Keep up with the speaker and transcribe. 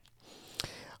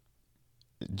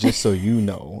just so you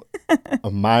know,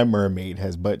 my mermaid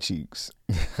has butt cheeks.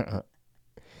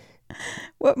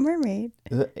 What mermaid?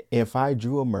 If I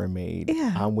drew a mermaid,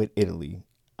 Yeah. I'm with Italy.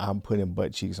 I'm putting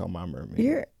butt cheeks on my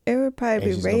mermaid. It would probably And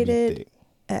be she's gonna be rated thick.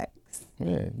 X.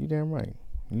 Yeah, you damn right.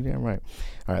 You damn right.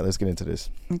 All right, let's get into this.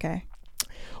 Okay.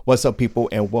 What's up, people,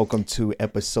 and welcome to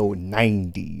episode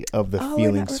 90 of the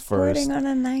Feelings First, on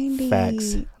a 90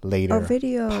 Facts Later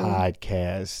video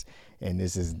podcast. And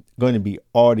this is going to be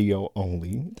audio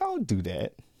only. Don't do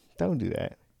that. Don't do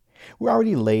that. We're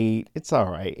already late. It's all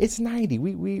right. It's 90.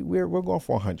 We're going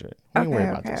for 100. We ain't worried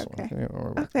about this one. We ain't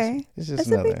worried about this one. It's just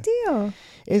It's a big deal.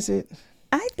 Is it?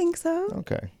 I think so.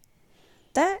 Okay.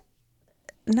 That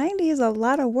 90 is a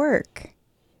lot of work.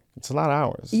 It's a lot of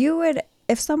hours. You would,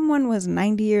 if someone was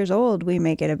 90 years old, we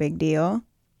make it a big deal.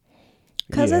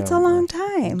 Because it's a long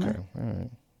time. Okay. All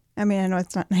right. I mean, I know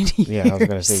it's not 90 years. Yeah, I was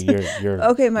going to say you're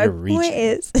okay, my you're point reaching.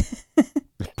 is,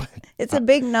 it's a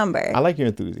big number. I like your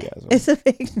enthusiasm. It's a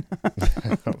big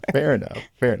number. Fair enough.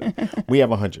 Fair enough. We have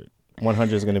 100.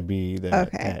 100 is going to be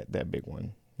Okay. that big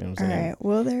one. You know what I'm All saying? right.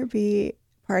 Will there be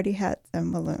party hats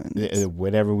and balloons?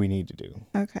 Whatever we need to do.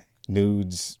 Okay.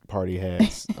 Nudes, party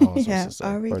hats, all sorts Yeah, of stuff.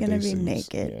 are we Birthday gonna be suits.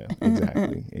 naked?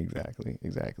 Yeah,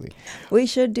 exactly. We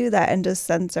should do that and just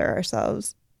censor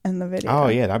ourselves in the video. Oh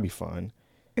yeah, that'd be fun.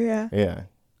 Yeah. Yeah.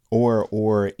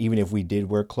 Or even if we did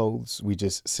wear clothes, we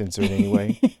just censor it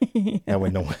anyway. That way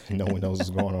no one knows what's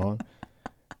going on.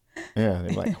 Yeah,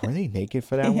 they're like, were they naked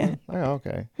for that one? Oh,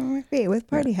 okay. It might be with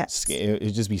party hats.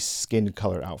 It'd just be skin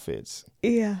colored outfits.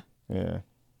 Yeah. Yeah.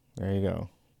 There you go.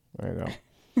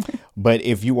 But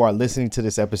if you are listening to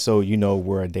this episode, you know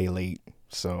we're a day late.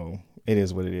 So it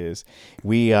is what it is.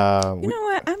 You know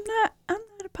what? I'm not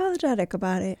apologetic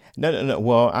about it. No.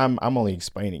 Well, I'm only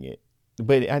explaining it.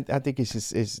 But I think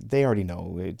it's they already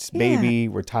know. It's baby,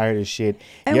 we're tired of shit.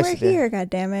 And we're here,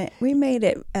 goddammit. We made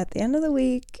it at the end of the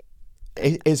week.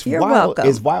 It's You're wild. welcome.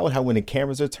 It's wild how when the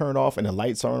cameras are turned off and the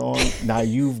lights aren't on, now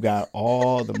you've got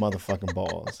all the motherfucking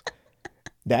balls.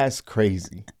 That's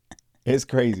crazy. It's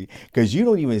crazy because you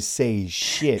don't even say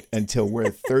shit until we're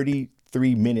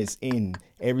 33 minutes in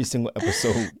every single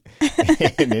episode,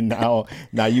 and then now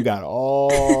you got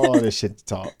all the shit to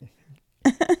talk.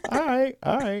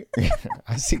 All right.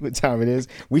 I see what time it is.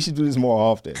 We should do this more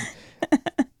often.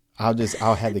 I'll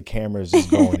have the cameras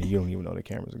just going, and you don't even know the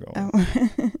cameras are going.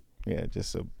 Oh. Yeah,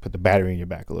 just to put the battery in your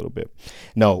back a little bit.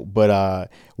 No,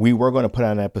 but we were going to put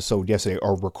out an episode yesterday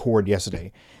or record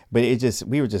yesterday, but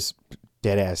we were just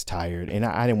dead ass tired, and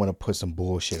I didn't want to put some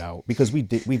bullshit out because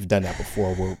we've done that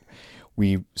before where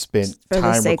we spent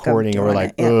time recording and we're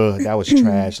like, ugh, that was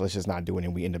trash. Let's just not do it,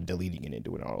 and we end up deleting it and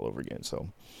doing it all over again.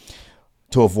 So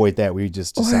to avoid that, we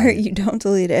just decided. Or you don't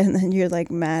delete it and then you're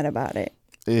like mad about it.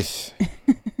 Yeah,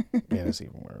 that's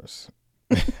even worse.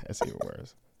 That's even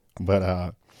worse.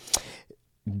 But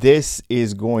this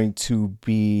is going to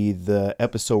be the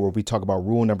episode where we talk about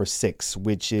rule number 6,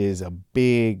 which is a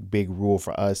big rule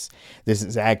for us. This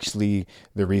is actually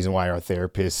the reason why our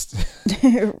therapist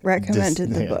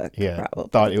recommended the book. Yeah, probably.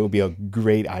 thought it would be a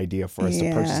great idea for us to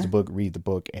purchase the book, read the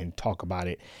book, and talk about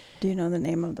it. Do you know the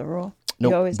name of the rule? Nope,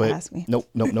 you always ask me. Nope.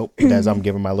 But as I'm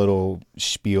giving my little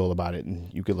spiel about it,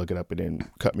 and you could look it up and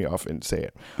then cut me off and say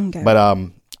it. Okay.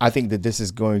 But I think that this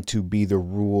is going to be the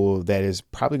rule that is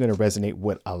probably going to resonate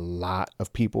with a lot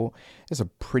of people. It's a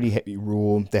pretty heavy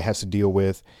rule that has to deal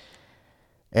with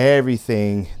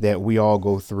everything that we all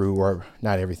go through, or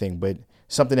not everything, but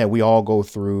something that we all go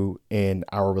through in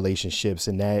our relationships,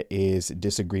 and that is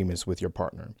disagreements with your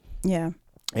partner. Yeah.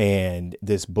 And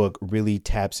this book really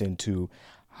taps into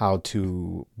how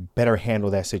to better handle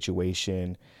that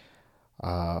situation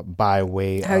by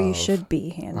way how of you should be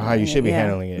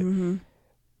handling it. Mm-hmm.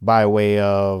 By way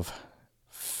of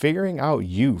figuring out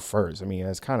you first. I mean,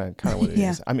 that's kind of what it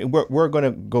is. I mean, we're going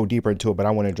to go deeper into it, but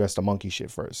I want to address the monkey shit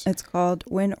first. It's called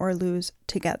Win or Lose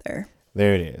Together.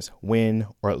 There it is. Win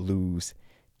or lose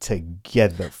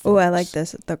together. Oh, I like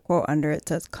this. The quote under it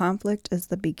says, conflict is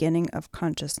the beginning of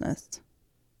consciousness.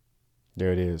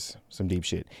 There it is. Some deep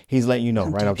shit. He's letting you know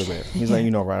right off the rip. He's letting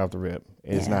you know right off the rip.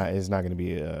 It's not going to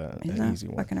be an easy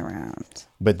one. Fucking around.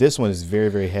 But this one is very,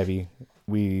 very heavy.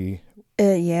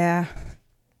 Yeah,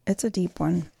 it's a deep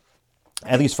one.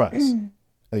 At least for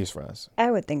us.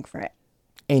 I would think for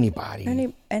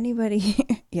anybody. Anybody,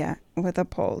 yeah, with a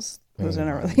pulse who's in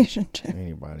a relationship.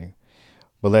 Anybody.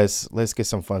 But let's get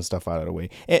some fun stuff out of the way.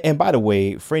 And by the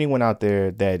way, for anyone out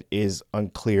there that is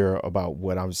unclear about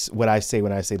what I say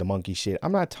when I say the monkey shit,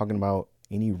 I'm not talking about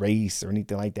any race or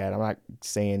anything like that. I'm not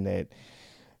saying that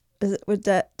Did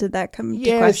that come to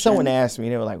Yeah, question? someone asked me.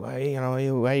 They were like,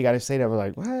 "Well, why you got to say that?" I was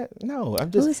like, "What? No,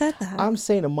 Who said that? I'm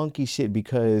saying a monkey shit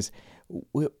because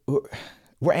we're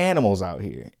animals out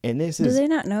here, and this Do is they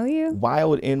not know you?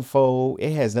 wild info.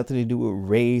 It has nothing to do with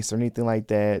race or anything like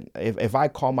that. If I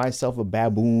call myself a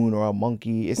baboon or a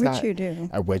monkey, it's Which not. you do.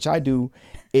 Which I do.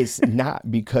 It's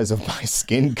not because of my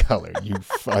skin color. You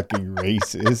fucking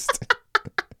racist.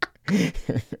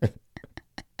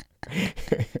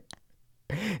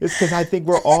 It's because I think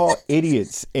we're all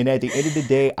idiots, and at the end of the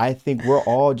day, I think we're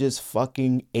all just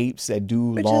fucking apes that do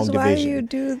Which long is why division. you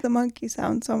do the monkey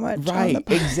sound so much. Right,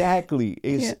 exactly.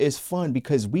 It's Yeah. fun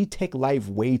because we take life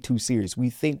way too serious. We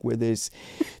think we're this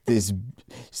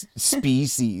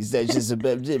species that's just so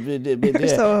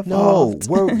no, evolved.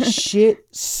 we're shit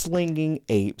slinging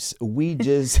apes. We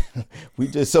just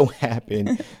so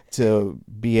happen to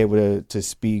be able to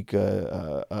speak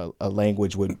a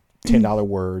language with $10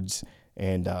 words,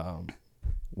 and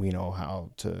we know how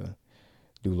to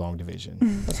do long division.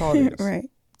 That's all it is. Right.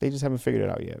 They just haven't figured it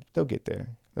out yet. They'll get there.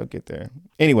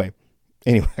 Anyway,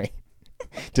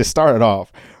 to start it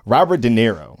off, Robert De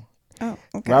Niro. Oh,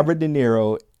 okay. Robert De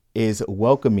Niro is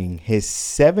welcoming his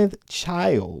 7th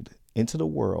child into the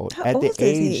world How at the old is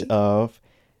age he? of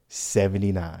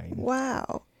 79.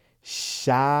 Wow.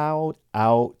 Shout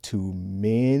out to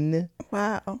men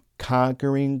Wow.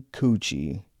 conquering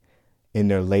coochie in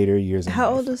their later years. How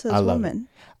life. old is this I love woman?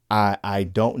 it. I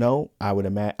don't know. I would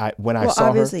imagine when I Well, saw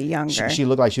obviously her, younger. she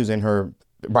looked like she was in her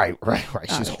right.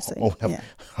 She's Obviously, old enough,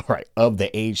 yeah. right, of the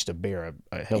age to bear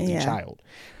a healthy Yeah. child.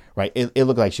 Right. It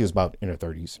looked like she was about in her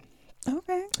 30s.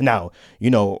 Okay. Now,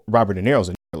 Robert De Niro's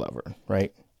a lover,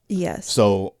 right? Yes.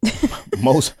 So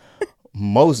most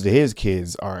of his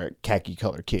kids are khaki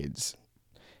colored kids.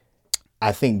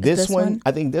 I think this one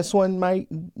might,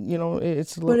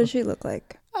 it's a What little, does she look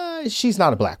like? she's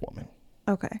not a black woman.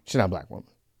 Okay. She's not a black woman.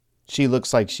 She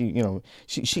looks like she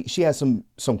has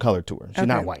some color to her. She's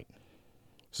not Okay. white.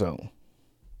 So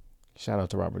shout out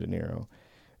to Robert De Niro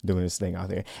doing his thing out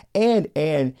there.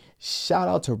 And shout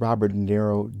out to Robert De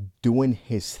Niro doing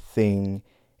his thing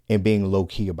and being low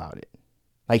key about it.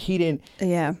 Like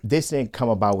this didn't come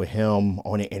about with him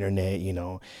on the internet,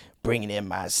 bringing in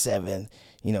my 7th,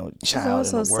 child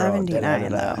also in the world.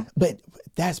 79 though. But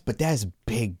that's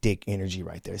big dick energy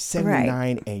right there.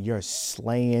 79 and you're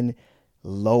slaying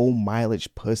low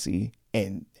mileage pussy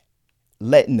and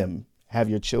letting them have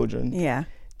your children. Yeah.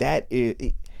 That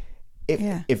is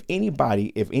if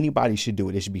anybody should do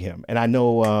it, it should be him. And I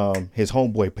know his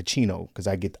homeboy Pacino, because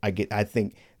I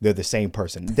think they're the same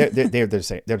person. They're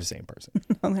the same person.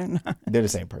 No, they're not. They're the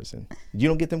same person. You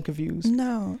don't get them confused?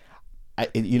 No.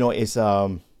 It's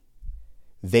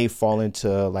they fall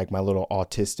into like my little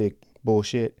autistic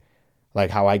bullshit, like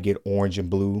how I get orange and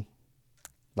blue.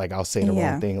 Like I'll say the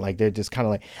wrong thing. Like they're just kind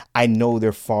of like, I know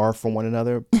they're far from one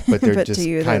another, but they're But just to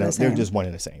you, kind they're of, the they're same. just one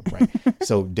and the same, right?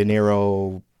 So De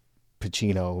Niro,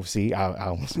 Pacino. See, I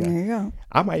almost got. There you go.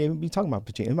 I might even be talking about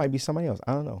Pacino. It might be somebody else.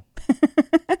 I don't know.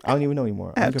 I don't even know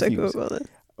anymore. I I'm have to confused. Google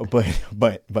this.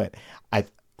 But I,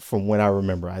 from what I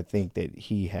remember, I think that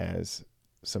he has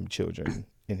some children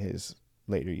in his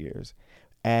later years,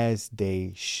 as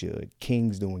they should.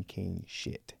 Kings doing king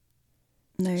shit.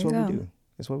 There That's you what go. we do.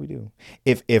 That's what we do.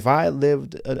 If I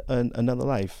lived another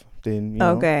life, then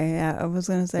Okay, yeah. I was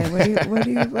gonna say, what are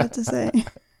you about to say?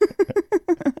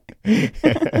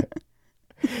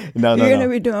 No, You're gonna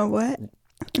be doing what?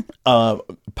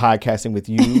 Podcasting with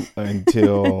you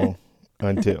until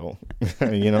you know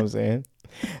what I'm saying?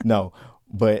 No,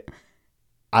 but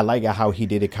I like how he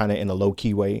did it kind of in a low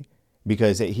key way,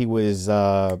 because he was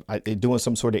doing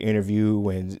some sort of interview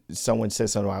and someone said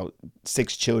something about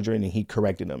 6 children and he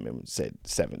corrected them and said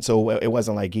 7. So it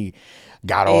wasn't like he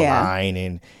got online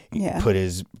and put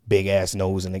his big ass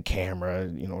nose in the camera,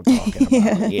 talking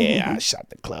about, I shot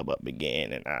the club up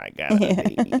again and I got a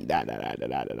baby. Da, da, da, da,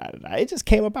 da, da, da, da. It just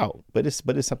came about, but it's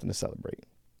something to celebrate.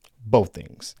 Both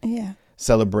things. Yeah.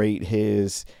 Celebrate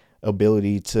his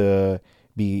ability to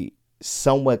be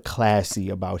somewhat classy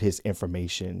about his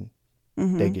information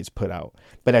that gets put out,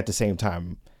 but at the same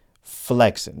time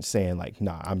flexing, saying like,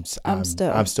 nah, I'm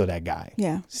still that guy.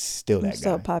 Yeah. Still that guy.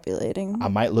 Still populating. I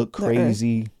might look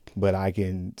crazy, but I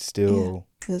can still.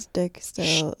 His dick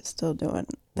still doing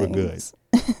We're things.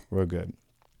 good. We're good.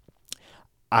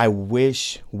 I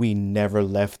wish we never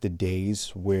left the days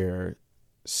where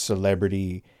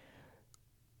celebrities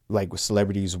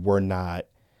were not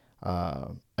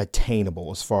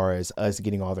attainable as far as us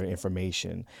getting all their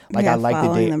information. Like I like the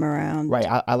following day, them around. right?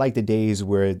 I like the days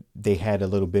where they had a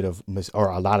little bit of or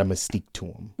a lot of mystique to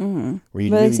them. Mm-hmm. Where you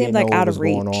But really it seemed didn't like know out what was of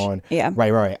reach. going on. Yeah.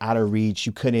 Right, out of reach.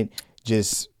 You couldn't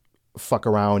just fuck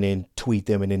around and tweet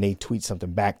them and then they tweet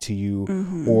something back to you,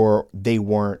 or they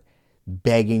weren't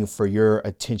begging for your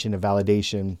attention and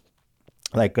validation.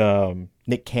 Like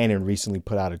Nick Cannon recently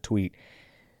put out a tweet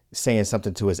saying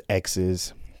something to his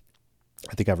exes.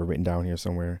 I think I have it written down here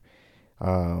somewhere.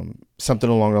 Something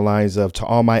along the lines of, to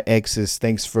all my exes,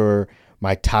 thanks for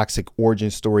my toxic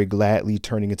origin story, gladly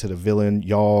turning into the villain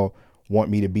y'all want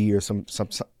me to be, or some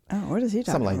Oh, what is he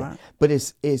talking something like about? that. But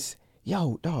it's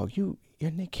yo, dog, you're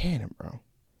Nick Cannon, bro.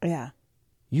 Yeah.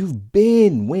 You've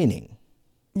been winning.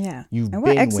 Yeah. You've And what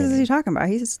been exes is winning. he talking about?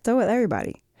 He's still with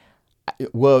everybody.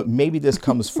 Well, maybe this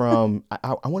comes from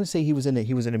I want to say he was in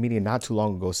a meeting not too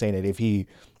long ago saying that if he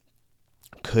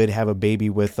could have a baby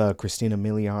with Christina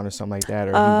Milian or something like that,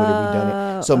 or he would have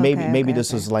redone it. So maybe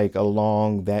this was like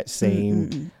along that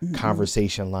same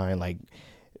conversation line, like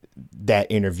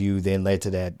that interview then led to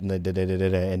that,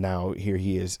 and now here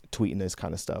he is tweeting this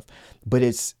kind of stuff. But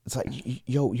it's like,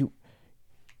 yo,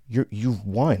 you've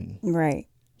won. Right.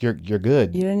 You're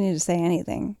good. You didn't need to say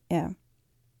anything. Yeah.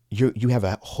 You have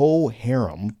a whole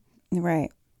harem, Right.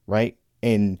 right?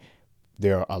 And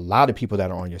there are a lot of people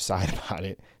that are on your side about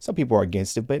it. Some people are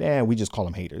against it, but we just call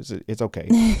them haters. It's okay.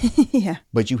 Yeah.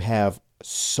 But you have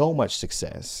so much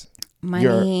success.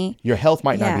 Money. Your health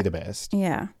might not Yeah. be the best.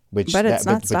 Yeah. Which But it's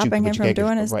not you stopping him from can't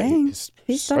doing his right, thing. it's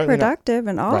He's still certainly not. productive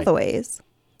in all Right. the ways.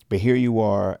 But here you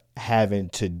are having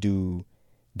to do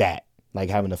that, like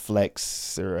having to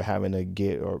flex or having to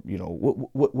get, or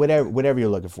whatever you're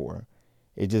looking for.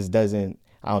 It just doesn't.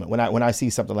 I don't know. When I see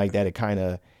something like that, it kind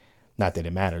of, not that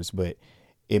it matters, but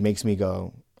it makes me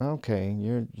go, okay,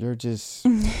 you're just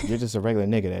a regular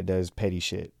nigga that does petty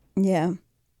shit. Yeah.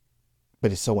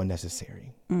 But it's so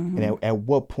unnecessary. And at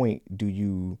what point do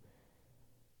you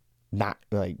not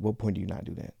do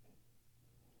that?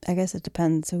 I guess it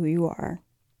depends who you are.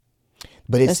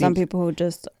 But There's some people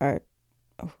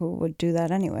who would do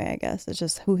that anyway, I guess. It's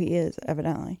just who he is,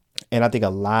 evidently. And I think a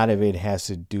lot of it has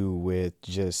to do with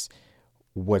just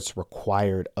what's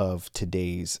required of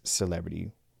today's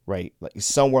celebrity, right? Like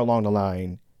somewhere along the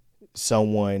line,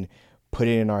 someone put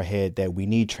it in our head that we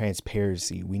need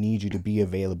transparency. We need you to be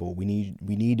available. We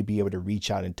need to be able to reach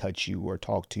out and touch you or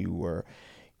talk to you or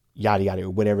yada yada, or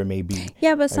whatever it may be.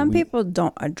 Yeah, but some people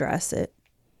don't address it,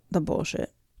 the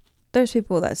bullshit. There's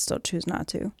people that still choose not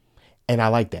to. And I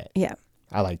like that. Yeah.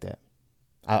 I like that.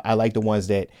 I like the ones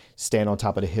that stand on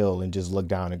top of the hill and just look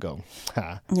down and go,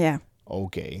 ha, Yeah.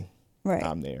 okay, Right.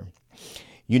 I'm there.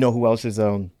 You know who else is,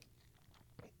 I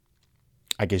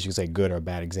guess you could say good or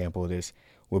bad example of this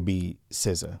would be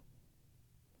SZA.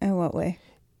 In what way?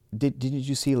 Didn't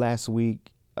you see last week,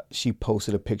 she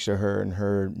posted a picture of her and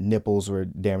her nipples were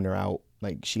damn near out.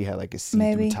 Like she had like a see-through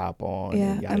Maybe. top on.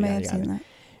 Yeah, and yada, I may yada, have seen yada.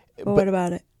 that. But what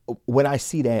about it? When I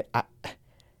see that,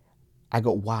 I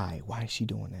go, why? Why is she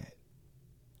doing that?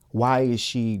 Why is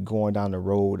she going down the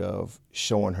road of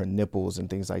showing her nipples and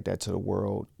things like that to the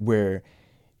world, where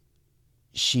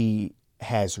she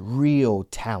has real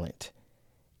talent?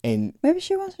 And Maybe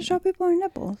she wants to show people her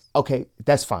nipples. okay,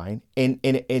 that's fine. And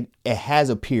it has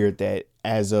appeared that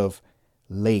as of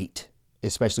late,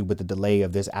 especially with the delay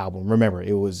of this album, remember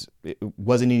it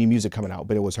wasn't any music coming out,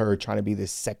 but it was her trying to be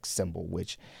this sex symbol,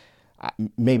 which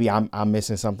maybe I'm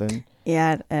missing something.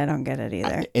 Yeah, I don't get it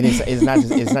either. And it's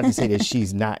not to say that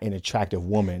she's not an attractive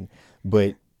woman,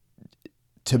 but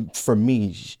for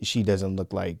me, she doesn't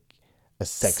look like a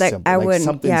sex symbol. I like wouldn't.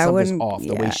 Something's off.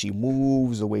 The way she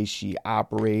moves, the way she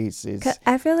operates is.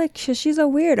 I feel like she's a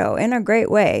weirdo in a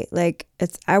great way. Like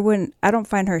I don't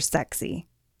find her sexy.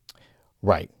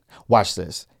 Right. Watch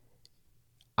this.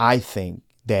 I think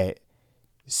that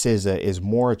SZA is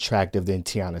more attractive than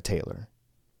Tiana Taylor.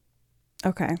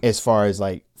 Okay. As far as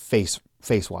like face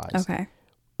wise. Okay.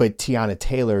 But Tiana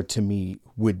Taylor to me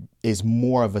is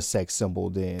more of a sex symbol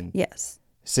than Yes.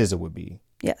 SZA would be.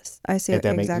 Yes. I see If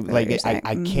that exactly makes what you're saying.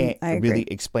 I can't I agree. really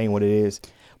explain what it is.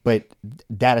 But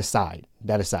that aside,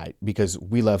 because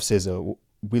we love SZA,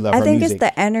 we love her I think music. it's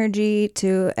the energy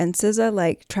too. And SZA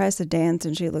like tries to dance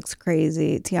and she looks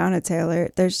crazy. Tiana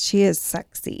Taylor, she is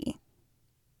sexy,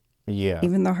 Yeah.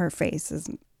 even though her face is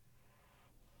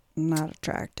not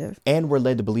attractive. And we're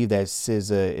led to believe that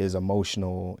SZA is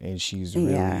emotional and she's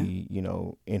really, Yeah.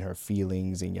 in her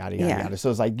feelings and yada yada Yeah. yada. So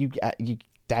it's like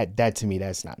that to me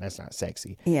that's not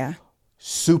sexy. Yeah.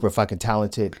 Super fucking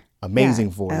talented, amazing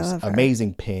Yeah, I voice, love her.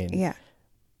 amazing pen. Yeah.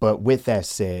 But with that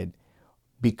said,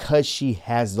 because she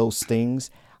has those things,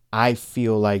 I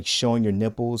feel like showing your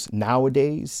nipples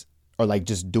nowadays, or like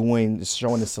just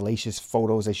showing the salacious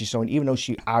photos that she's showing, even though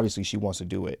she wants to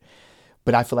do it,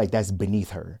 but I feel like that's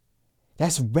beneath her.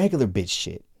 That's regular bitch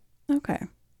shit. Okay.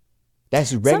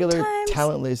 That's regular Sometimes-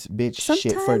 talentless bitch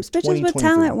shit for Sometimes bitches 2023. with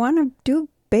talent want to do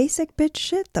basic bitch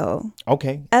shit though.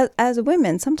 Okay. As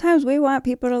women, sometimes we want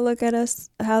people to look at us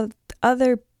how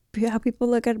people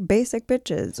look at basic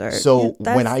bitches. Or So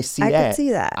that's- when I see I that, could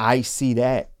see that. I see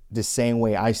that the same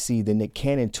way I see the Nick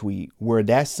Cannon tweet, where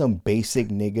that's some basic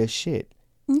nigga shit.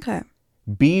 Okay.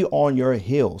 Be on your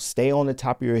hill. Stay on the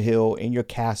top of your hill in your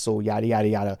castle, yada yada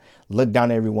yada. Look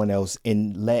down at everyone else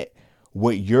and let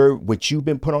what you've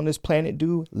been put on this planet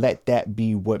do, let that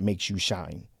be what makes you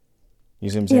shine. You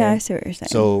see what I'm saying? Yeah, I see what you're saying.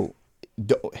 So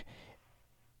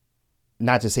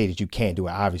not to say that you can't do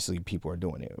it. Obviously people are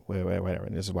doing it. Whatever.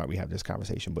 And this is why we have this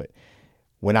conversation. But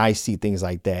when I see things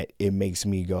like that, it makes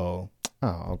me go,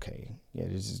 oh, okay. Yeah,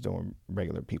 this is doing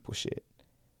regular people shit.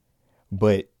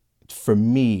 But for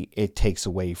me, it takes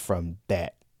away from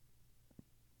that,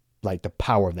 like the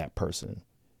power of that person.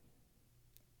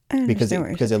 I Because understand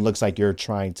what you're it looks like you're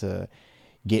trying to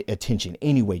get attention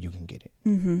any way you can get it.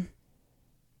 Mm-hmm.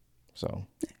 So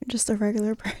just a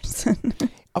regular person.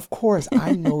 of course,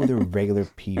 I know they're regular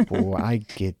people. I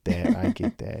get that.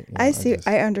 You know,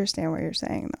 I understand what you're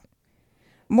saying though.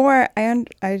 More, I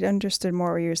understood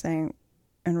more what you were saying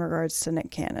in regards to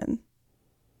Nick Cannon.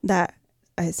 That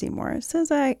I see more. Says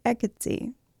I could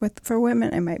see for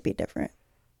women it might be different.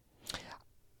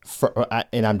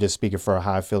 And I'm just speaking for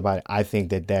how I feel about it. I think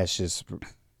that that's just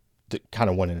kind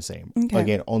of one and the same. Okay.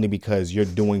 Again, only because you're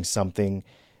doing something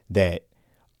that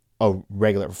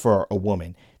for a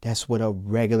woman, that's what a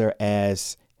regular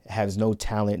ass has no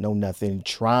talent, no nothing,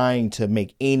 trying to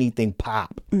make anything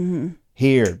pop. Mm-hmm.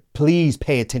 Here, please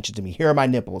pay attention to me. Here are my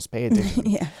nipples. Pay attention to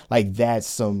me. Yeah. Like that's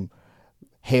some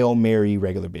Hail Mary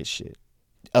regular bitch shit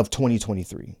of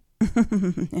 2023.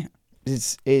 Yeah.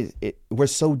 We're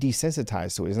so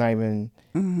desensitized to it. It's not even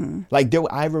like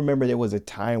I remember there was a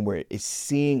time where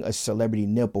seeing a celebrity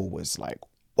nipple was like,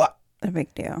 what? A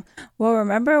big deal. Well,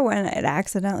 remember when it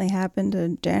accidentally happened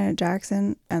to Janet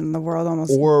Jackson and the world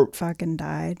almost fucking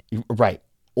died? Right.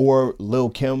 Or Lil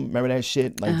Kim, remember that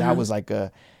shit? Like that was like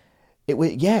the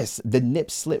nip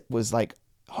slip was like,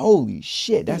 holy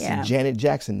shit, that's a Janet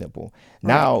Jackson nipple. Right.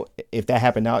 Now, if that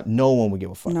happened now, no one would give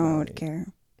a fuck. No one would care.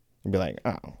 And be like,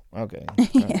 oh, okay.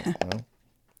 Yeah. Well,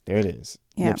 there it is.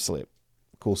 Yeah. Nip slip.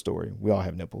 Cool story. We all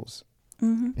have nipples.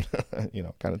 Mm-hmm.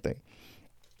 Kind of thing.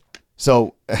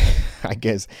 So I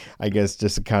guess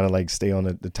just to kind of like stay on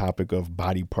the topic of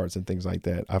body parts and things like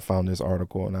that, I found this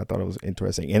article and I thought it was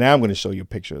interesting. And I'm going to show you a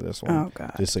picture of this one. Oh,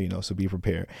 God. Just so you know, so be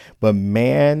prepared. But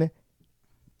man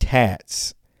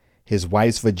tats his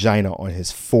wife's vagina on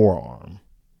his forearm.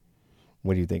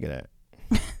 What do you think of that?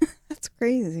 That's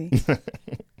crazy.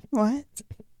 What?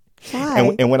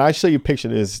 Why? And when I show you a picture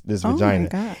of this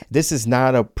vagina, this is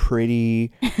not a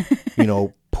pretty,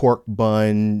 pork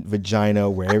bun vagina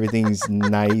where everything's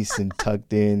nice and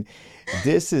tucked in.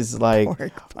 This is like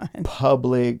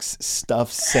Publix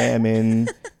stuffed salmon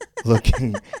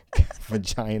looking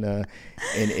vagina,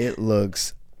 and it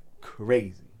looks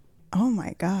crazy. Oh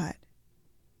my God.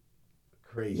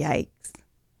 Crazy. Yikes.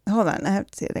 Hold on, I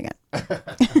have to see it again.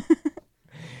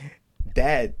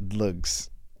 That looks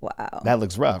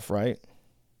rough, right?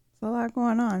 It's a lot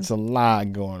going on. It's a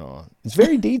lot going on. It's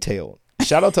very detailed.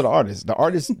 Shout out to the artist. The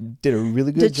artist did a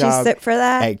really good job. Did she sit for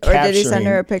that? Or did he send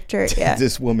her a picture? Yeah.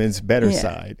 This woman's better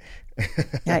side.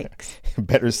 Yikes.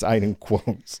 Better side in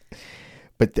quotes.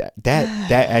 But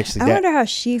that actually. I wonder how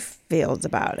she feels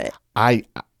about it. I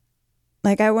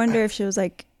wonder if she was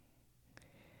like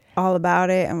all about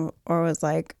it or was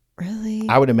like, really?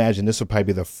 I would imagine this would probably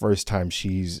be the first time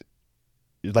she's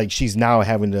now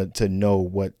having to know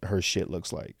what her shit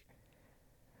looks like.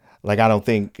 Like, I don't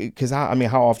think, because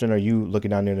how often are you looking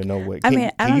down there to know what? I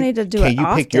don't need to do it often. Can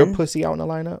you pick your pussy out in the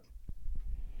lineup?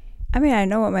 I mean, I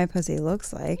know what my pussy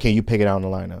looks like. Can you pick it out in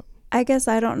the lineup? I guess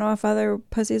I don't know if other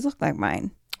pussies look like mine.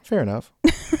 Fair enough.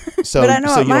 So, but I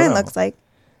know what mine looks like.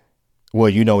 Well,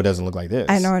 it doesn't look like this.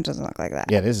 I know it doesn't look like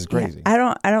that. Yeah, this is crazy.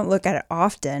 Yeah, I don't look at it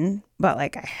often, but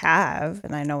like I have,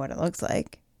 and I know what it looks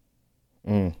like.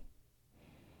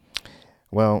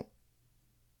 Well,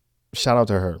 shout out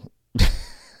to her.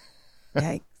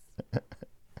 Yikes.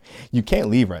 You can't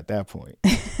leave her at that point.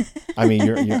 I mean,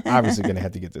 you're obviously going to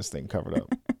have to get this thing covered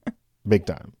up. Big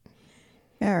time.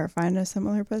 Yeah, or find a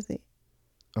similar pussy.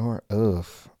 Or,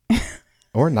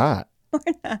 or not. Or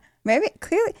not. Maybe,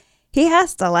 clearly, he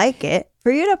has to like it. For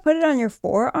you to put it on your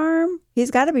forearm,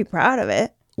 he's got to be proud of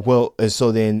it. Well,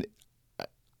 so then,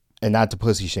 and not to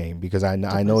pussy shame, because I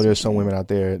know there's some women out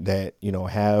there that,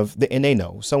 have, and they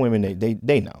know. Some women,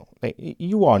 they know.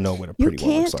 You all know what a pretty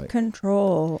one looks like. You can't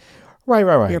control Right.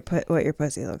 what your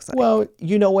pussy looks like. Well,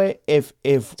 you know what? If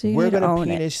So you we're need to gonna own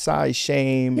it. penis size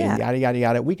shame Yeah. and yada yada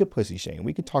yada, we could pussy shame.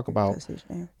 We could talk about, Pussy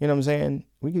shame. you know what I'm saying?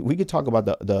 We could talk about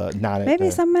the not Maybe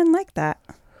some men like that.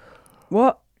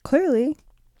 Well, clearly.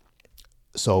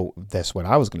 So that's what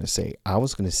I was gonna say. I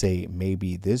was gonna say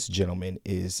maybe this gentleman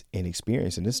is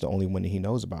inexperienced and this is the only one that he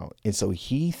knows about, and so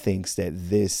he thinks that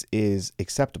this is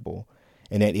acceptable,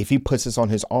 and that if he puts this on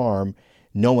his arm,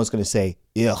 no one's gonna say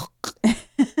ugh.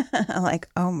 Like,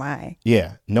 oh my.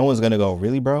 Yeah, no one's gonna go,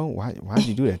 really, bro? Why'd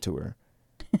you do that to her?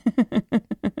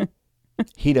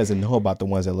 He doesn't know about the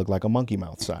ones that look like a monkey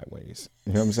mouth sideways.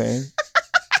 You know what I'm saying?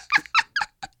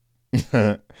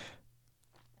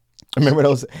 Remember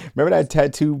that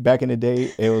tattoo back in the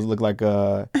day? It was like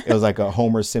a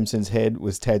Homer Simpson's head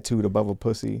was tattooed above a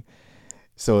pussy.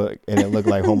 So and it looked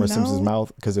like Homer No. Simpson's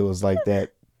mouth because it was like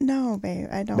that. No, babe.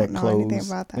 I don't That know closed. anything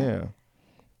about that. Yeah.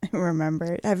 Remember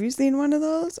it. Have you seen one of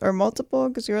those or multiple?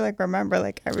 Because you were like, remember,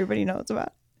 like everybody knows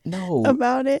about No.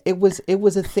 it. It was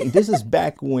a thing. This is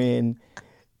back when.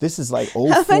 This is like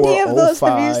 04, How many of those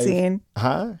 05. have you seen?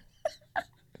 Huh?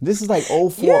 This is like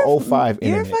 04, 05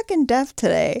 You're internet. fucking deaf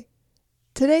today.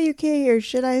 Today you can't hear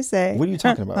shit I say. What are you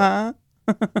talking about?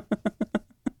 Huh?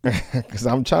 Because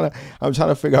I'm trying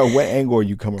to figure out what angle are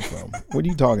you coming from. What are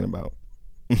you talking about?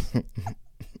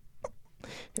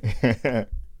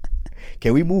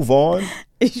 Can we move on?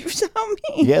 You tell me.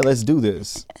 Yeah, let's do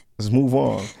this. Let's move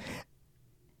on.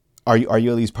 Are you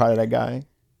at least proud of that guy?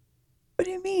 What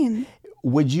do you mean?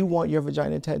 Would you want your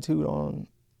vagina tattooed on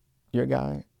your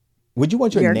guy? Would you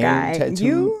want your name guy. tattooed?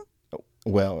 You?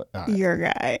 Well, Your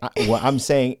guy. I'm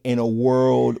saying in a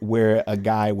world where a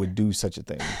guy would do such a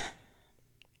thing.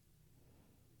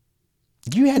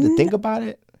 You had to think about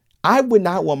it. I would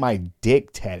not want my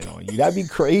dick tatted on you. That'd be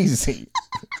crazy.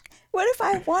 What if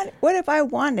I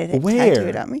wanted it Where?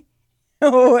 tattooed on me?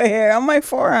 Where? On my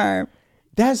forearm.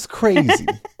 That's crazy.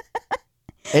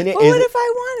 And But what if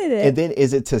I wanted it? And then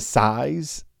is it to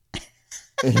size?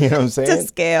 You know what I'm saying? To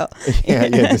scale. Yeah,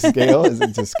 to scale. Is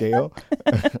it to scale?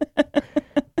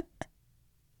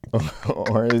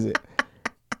 Or is it?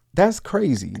 That's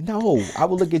crazy. No, I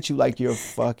will look at you like you're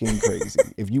fucking crazy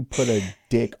if you put a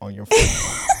dick on your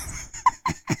forearm.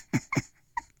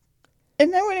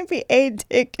 And that wouldn't be a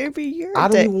dick. It'd be your I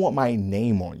don't dick. even want my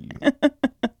name on you.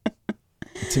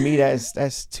 To me,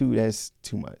 that's too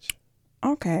much.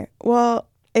 Okay. Well,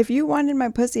 if you wanted my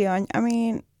pussy on, I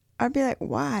mean, I'd be like,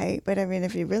 why? But I mean,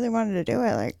 if you really wanted to do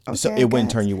it, like, okay. So it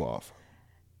wouldn't turn you off.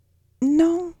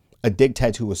 No. A dick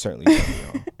tattoo would certainly turn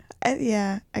you off.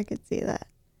 Yeah, I could see that.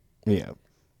 Yeah.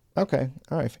 Okay.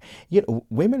 All right. You know,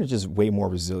 women are just way more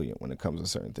resilient when it comes to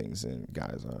certain things than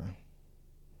guys are.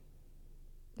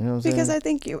 You know what I'm saying? Because I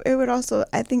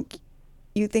think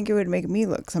you think it would make me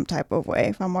look some type of way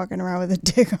if I'm walking around with a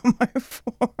dick on my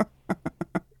forearm.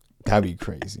 That'd be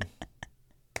crazy.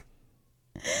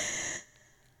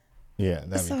 Yeah,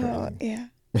 that'd be crazy. Yeah.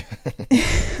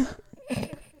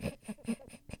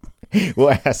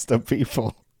 We'll ask the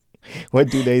people. What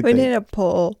do they We think? need a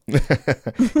poll.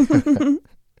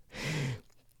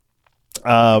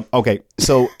 Okay,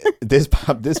 so this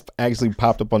actually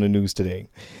popped up on the news today.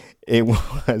 It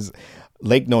was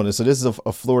Lake Nona. So this is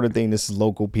a Florida thing. This is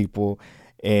local people.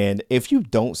 And if you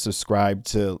don't subscribe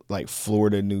to like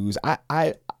Florida news,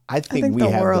 I think we the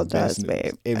have world the best does, news.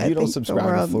 babe. If I you don't think the subscribe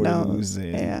to world Florida knows.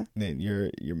 news, Yeah. then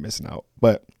you're missing out.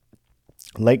 But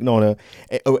Lake Nona,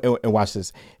 and watch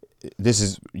this. This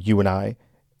is you and I.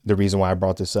 The reason why I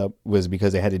brought this up was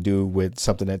because it had to do with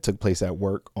something that took place at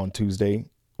work on Tuesday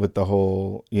with the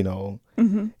whole,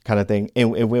 kind of thing.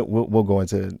 And we'll go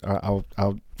into, I'll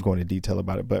go into detail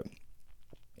about it. But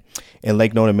in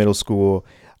Lake Nona Middle School,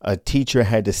 a teacher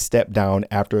had to step down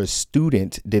after a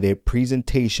student did a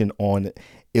presentation on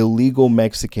illegal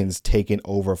Mexicans taking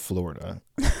over Florida.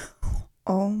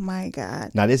 Oh my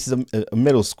God. Now, this is a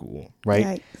middle school, right?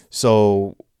 Yikes.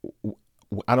 So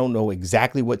I don't know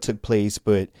exactly what took place,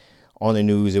 but on the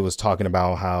news, it was talking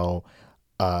about how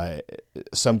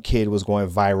some kid was going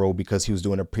viral because he was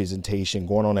doing a presentation,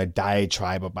 going on a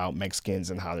diatribe about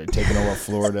Mexicans and how they're taking over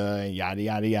Florida and yada,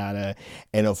 yada, yada.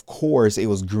 And of course, it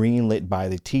was greenlit by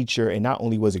the teacher. And not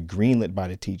only was it greenlit by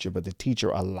the teacher, but the teacher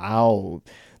allowed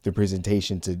the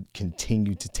presentation to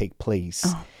continue to take place,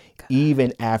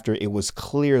 even after it was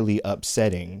clearly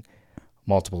upsetting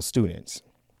multiple students.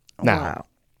 Now,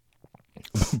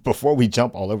 Wow. before we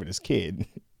jump all over this kid,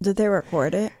 Did they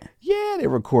record it? yeah, they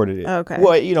recorded it. Okay.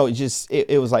 Well,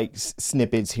 it was like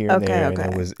snippets here and Okay, there, okay.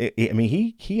 and it was. I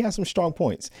mean, he has some strong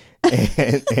points,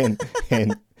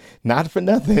 and not for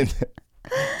nothing.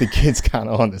 the kid's kind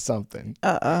of onto something.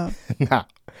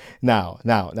 Now,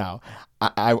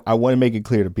 I want to make it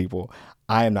clear to people.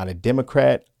 I am not a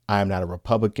Democrat. I am not a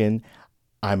Republican.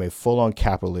 I'm a full-on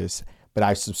capitalist, but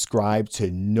I subscribe to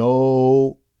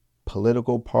no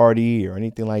political party or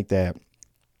anything like that.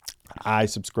 I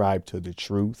subscribe to the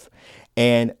truth.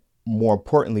 And more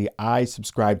importantly, I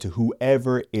subscribe to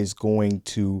whoever is going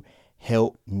to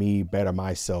help me better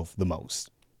myself the most.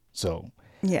 So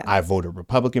Yeah. I voted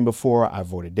Republican before. I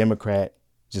voted Democrat.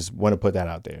 Just want to put that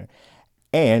out there.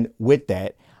 And with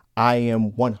that, I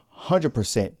am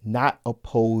 100% not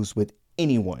opposed with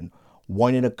anyone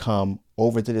wanting to come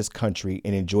over to this country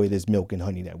and enjoy this milk and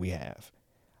honey that we have.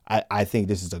 I think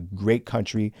this is a great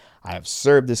country. I have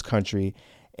served this country,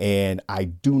 and I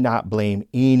do not blame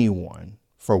anyone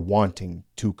for wanting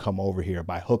to come over here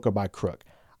by hook or by crook.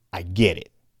 I get it.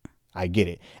 I get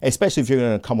it. Especially if you're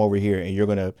going to come over here and you're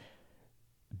going to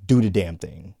do the damn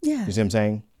thing. Yeah. You see what I'm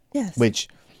saying? Yes. Which,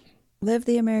 live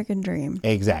the American dream.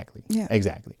 exactly. Yeah.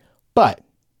 Exactly. But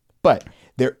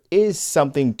there is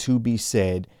something to be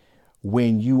said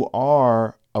when you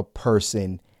are a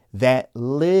person that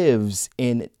lives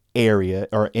in an area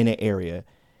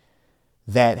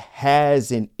that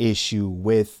has an issue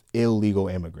with illegal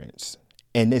immigrants.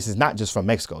 And this is not just from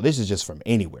Mexico. This is just from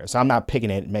anywhere. So I'm not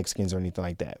picking at Mexicans or anything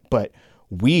like that. But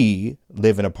we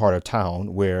live in a part of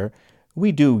town where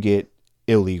we do get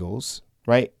illegals,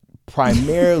 right?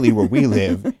 Primarily where we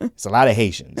live, it's a lot of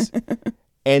Haitians.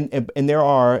 And there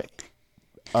are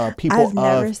people I've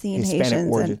never of seen Hispanic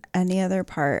Haitians origin. in any other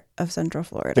part of Central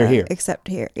Florida. They're here. Except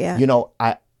here. Yeah. You know,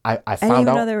 I didn't found even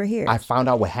out know they were here. I found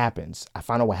out what happens.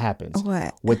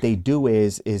 What? What they do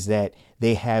is that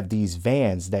they have these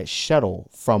vans that shuttle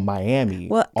from Miami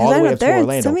Well, 'cause all I the way know up to they're in-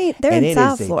 Orlando. to me, they're And in it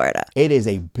South is Florida. It is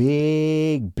a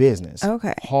big business.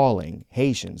 Okay. Hauling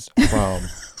Haitians from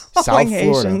South Hauling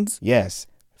Florida. Haitians. Yes.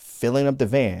 Filling up the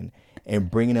van and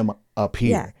bringing them up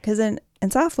here. Yeah. Because in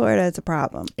South Florida, it's a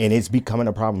problem. And it's becoming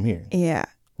a problem here. Yeah.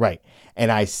 Right.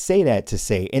 And I say that to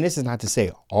say, and this is not to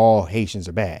say all Haitians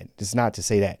are bad. This is not to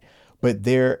say that. But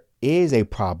there is a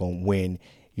problem when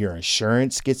your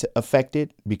insurance gets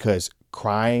affected because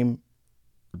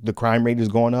the crime rate is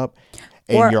going up.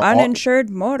 And Or you're uninsured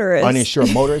motorists.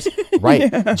 uninsured motorists. Right.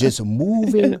 Just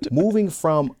moving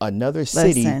from another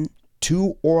city Listen.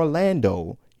 to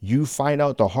Orlando, you find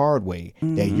out the hard way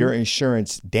that your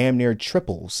insurance damn near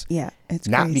triples. Yeah. It's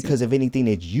Not crazy. because of anything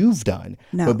that you've done,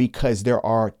 No. but because there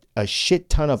are a shit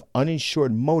ton of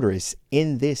uninsured motorists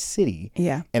in this city.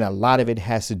 Yeah. And a lot of it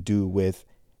has to do with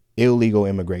illegal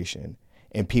immigration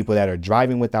and people that are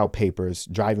driving without papers,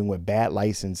 driving with bad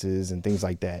licenses and things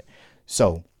like that.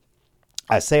 So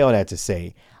I say all that to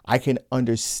say, I can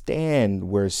understand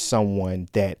where someone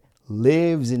that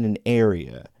lives in an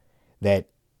area that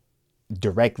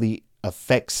directly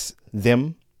affects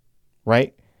them,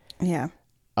 right? Yeah.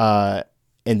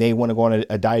 And they want to go on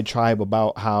a diatribe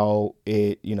about how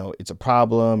it's a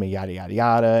problem and yada, yada,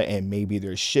 yada. And maybe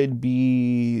there should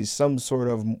be some sort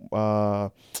of, I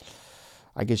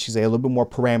guess you say, a little bit more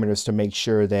parameters to make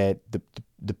sure that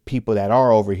the people that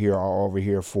are over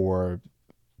here for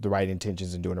the right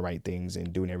intentions and doing the right things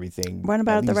and doing everything. What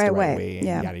about at the least right way? and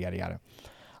Yeah. yada, yada, yada.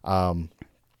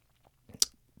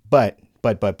 But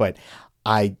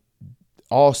I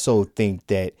also think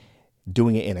that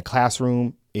doing it in a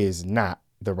classroom is not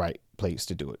the right place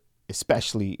to do it,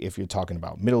 especially if you're talking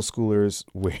about middle schoolers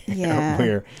where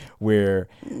Yeah. where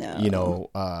No.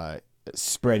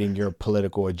 spreading your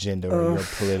political agenda or your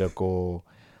political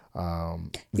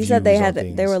You said they views had on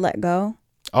they things. were let go.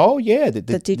 Oh yeah, the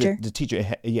teacher? the teacher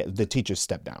the teacher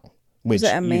stepped down. Which, Was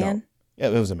it a you know, man? yeah,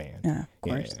 it was a man. Yeah, of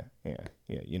course. Yeah,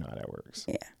 you know how that works.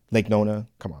 Yeah. Lake Nona,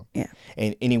 come on. Yeah.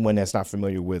 And anyone that's not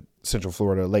familiar with Central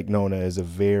Florida, Lake Nona is a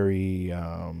very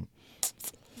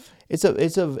it's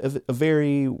a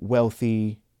very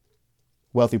wealthy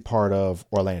part of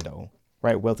Orlando,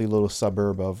 right? Wealthy little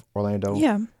suburb of Orlando.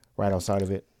 Yeah. Right outside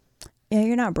of it. Yeah,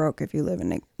 you're not broke if you live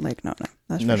in Lake Nona.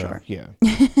 That's No, for sure. yeah.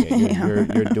 You're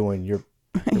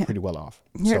pretty well off.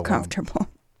 You're So, comfortable.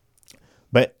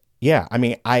 but yeah, I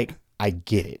mean, I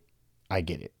get it. I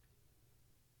get it.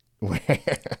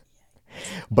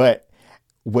 But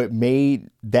what made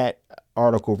that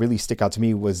article really stick out to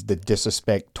me was the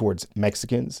disrespect towards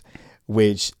Mexicans,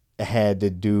 which had to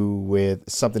do with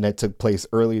something that took place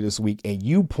earlier this week. And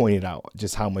you pointed out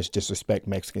just how much disrespect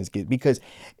Mexicans get, because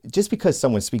just because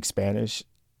someone speaks Spanish,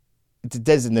 it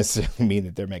doesn't necessarily mean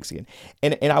that they're Mexican.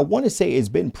 And I want to say it's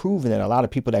been proven that a lot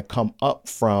of people that come up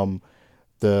from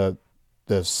the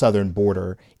southern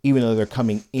border, even though they're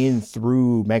coming in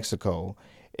through Mexico,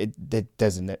 that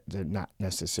doesn't, they're not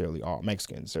necessarily all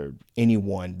Mexicans, or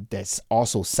anyone that's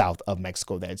also south of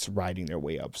Mexico that's riding their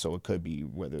way up. So it could be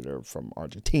whether they're from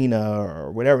Argentina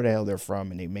or whatever the hell they're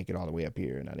from, and they make it all the way up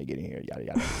here, and now they get in here, yada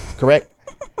yada. Correct?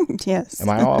 Yes. Am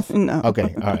I off? No.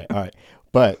 Okay. All right.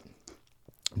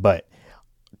 But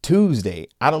Tuesday,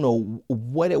 I don't know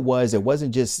what it was. It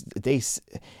wasn't just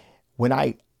when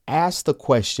I asked the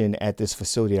question at this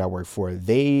facility I work for,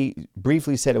 they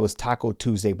briefly said it was Taco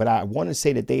Tuesday, but I want to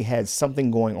say that they had something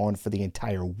going on for the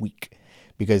entire week,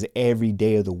 because every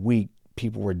day of the week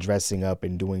people were dressing up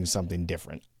and doing something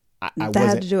different. That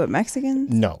had to do with Mexicans?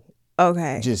 No.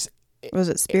 Okay. Just was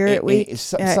it Spirit Week?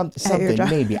 Something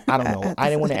maybe. I don't know. I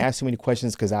didn't want to ask too many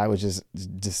questions because I was just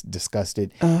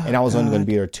disgusted, and I was only going to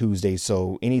be there Tuesday.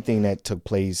 So anything that took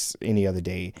place any other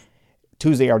day,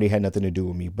 Tuesday already had nothing to do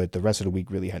with me, but the rest of the week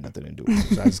really had nothing to do with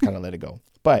me. So I just kind of let it go.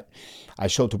 But I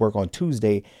showed up to work on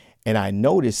Tuesday, and I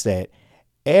noticed that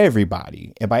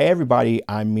everybody, and by everybody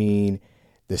I mean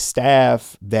the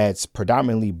staff that's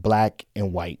predominantly black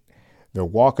and white, they're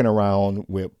walking around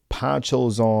with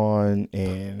ponchos on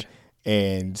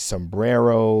and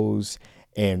sombreros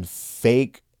and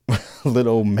fake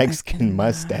little Mexican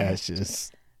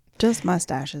mustaches. Just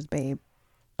mustaches, babe.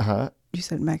 Uh-huh. You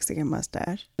said Mexican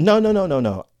mustache.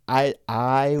 No.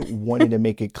 I wanted to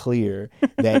make it clear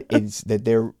that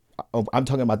I'm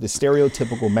talking about the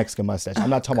stereotypical Mexican mustache. I'm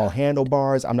not talking about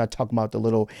handlebars. I'm not talking about the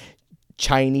little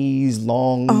Chinese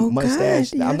long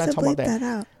mustache. God. I'm not talking about that.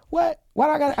 Out. What?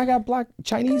 Why I got block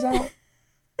Chinese out?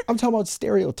 I'm talking about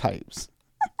stereotypes.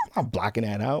 I'm not blocking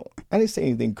that out. I didn't say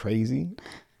anything crazy.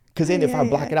 Because then if I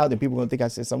block it out, then people are going to think I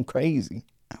said something crazy.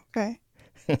 Okay.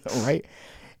 Right?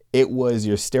 It was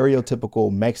your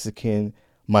stereotypical Mexican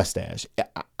mustache.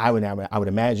 I would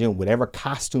imagine whatever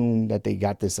costume that they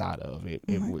got this out of, it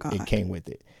came with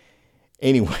it.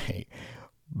 Anyway,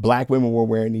 black women were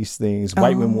wearing these things.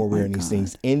 White women were wearing these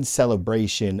things in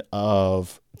celebration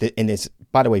of, and it's,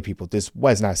 by the way, people, this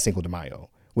was not Cinco de Mayo,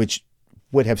 which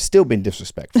would have still been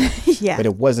disrespectful. Yeah. But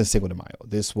it wasn't Cinco de Mayo.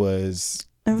 This was...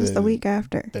 It was the week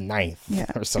after. The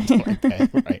 9th or something like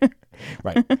that.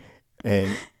 Right.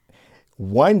 And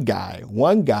one guy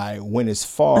went as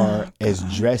far as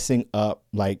dressing up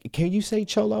like, can you say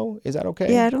cholo? Is that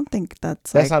okay? Yeah, I don't think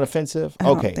that's not offensive. I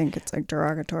don't think it's like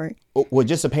derogatory. Well,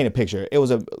 just to paint a picture, it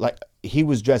was he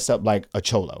was dressed up like a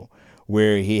cholo,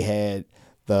 where he had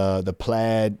the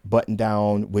plaid button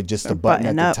down with just a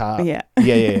button at the top. Yeah.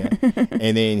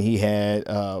 And then he had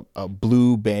a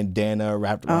blue bandana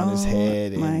wrapped around his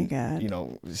head. And, my God. You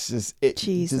know, it's just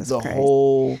Jesus the Christ.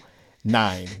 whole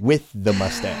 9 with the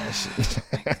mustache.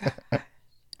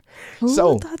 Who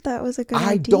So thought that was a good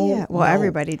I idea? don't Well, know.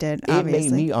 everybody did, It obviously.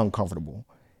 made me uncomfortable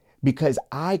because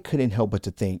I couldn't help but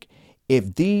to think,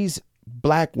 if these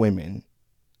black women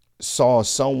saw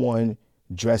someone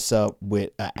dress up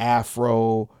with an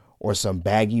afro or some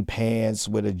baggy pants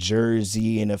with a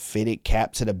jersey and a fitted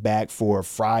cap to the back for a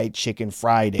fried chicken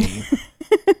Friday,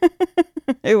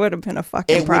 it would have been a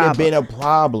fucking problem. it would have been a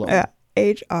problem. Yeah.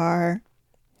 HR.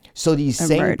 So these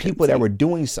same people that Emergency. were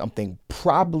doing something,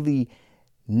 probably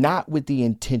not with the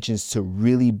intentions to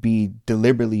really be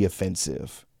deliberately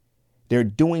offensive, they're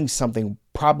doing something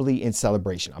probably in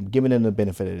celebration. I'm giving them the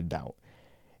benefit of the doubt,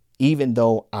 even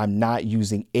though I'm not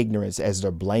using ignorance as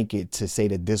their blanket to say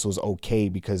that this was okay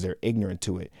because they're ignorant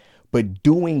to it. But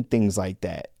doing things like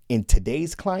that in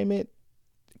today's climate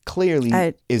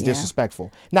clearly is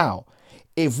disrespectful. Now,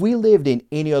 if we lived in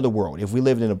any other world, if we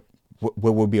lived in what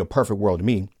would be a perfect world to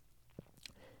me,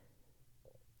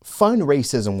 fun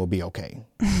racism would be okay,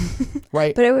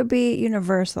 right? But it would be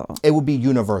universal. It would be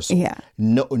universal. Yeah.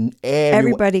 No,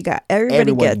 everybody gets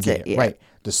it. Yeah. Right.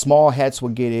 The small hats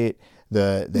would get it.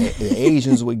 The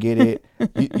Asians would get it.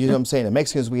 You know what I'm saying? The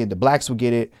Mexicans would get it. The blacks would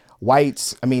get it.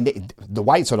 Whites. I mean, the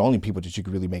whites are the only people that you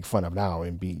could really make fun of now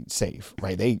and be safe,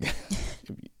 right? You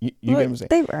get what I'm saying?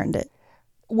 They've earned it.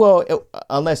 Well,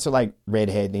 unless they're like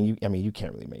redhead, then you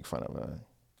can't really make fun of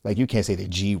like you can't say the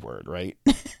G word, right?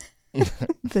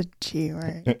 The G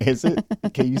word. Is it?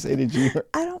 Can you say the G word?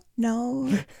 I don't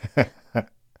know.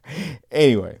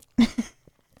 Anyway,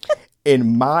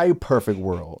 in my perfect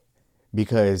world,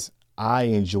 because I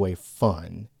enjoy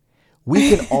fun,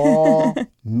 we can all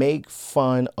make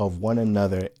fun of one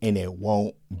another and it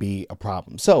won't be a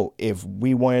problem. So if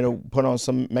we wanted to put on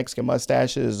some Mexican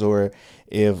mustaches, or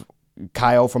if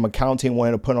Kyle from accounting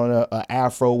wanted to put on a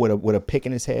afro with a pick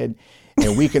in his head,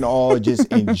 and we can all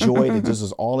just enjoy that this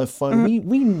is all in fun.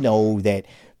 We know that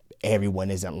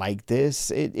everyone isn't like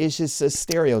this. It's just a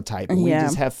stereotype, and we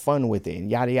just have fun with it,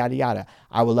 and yada yada yada.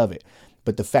 I would love it.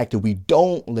 But the fact that we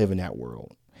don't live in that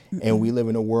world, and we live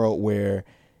in a world where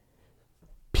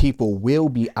people will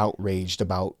be outraged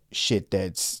about shit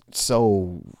that's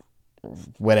so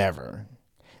whatever,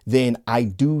 then I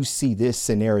do see this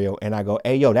scenario and I go,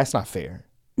 hey, yo, that's not fair.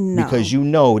 No. Because you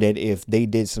know that if they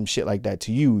did some shit like that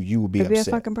to you, you would be It'd upset.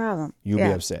 be a fucking problem. You'd be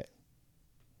upset.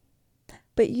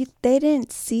 But they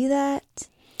didn't see that.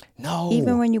 No.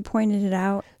 Even when you pointed it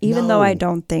out, even though I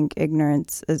don't think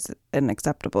ignorance is an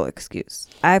acceptable excuse.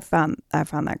 I found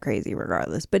that crazy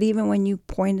regardless. But even when you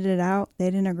pointed it out, they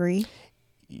didn't agree.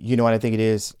 You know what I think it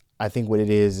is? I think what it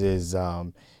is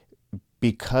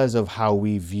because of how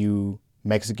we view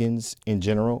Mexicans in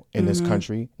general in this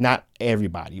country, not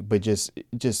everybody, but just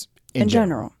in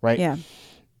general, right? Yeah.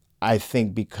 I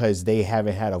think because they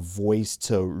haven't had a voice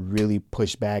to really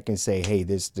push back and say, hey,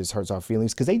 this hurts our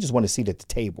feelings, because they just want to sit at the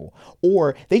table,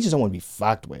 or they just don't want to be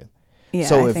fucked with. Yeah,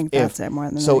 so I think that's it more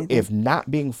than anything. If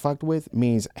not being fucked with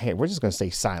means, hey, we're just going to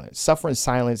stay silent, suffer in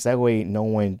silence, that way no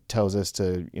one tells us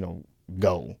to,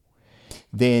 go,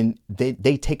 then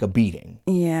they take a beating.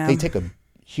 Yeah. They take a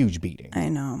huge beating. I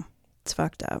know. It's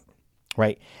fucked up.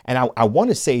 Right. And I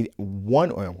want to say no,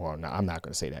 I'm not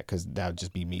going to say that because that would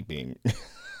just be me being...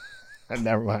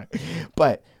 Never mind.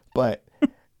 But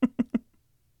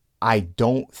I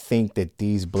don't think that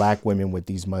these black women with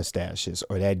these mustaches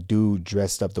or that dude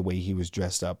dressed up the way he was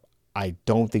dressed up, I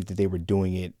don't think that they were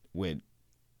doing it with,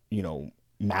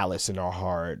 malice in their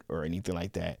heart or anything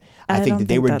like that. I think that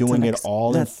they were doing it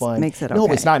all in fun. Makes it No,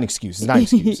 okay. it's not an excuse. It's not an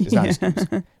excuse. It's not an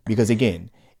excuse. Because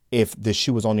again, if the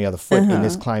shoe was on the other foot in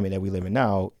this climate that we live in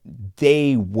now,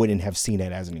 they wouldn't have seen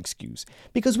that as an excuse,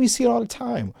 because we see it all the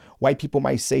time. White people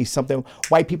might say something.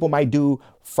 White people might do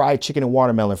fried chicken and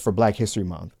watermelon for Black History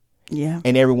Month. Yeah.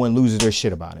 And everyone loses their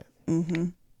shit about it.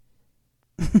 And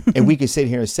we could sit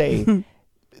here and say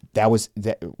that was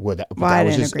that was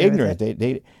just ignorant.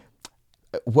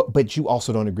 But you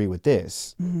also don't agree with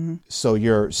this. So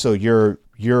you're saying,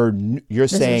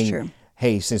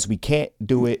 hey, since we can't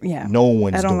do it, no one's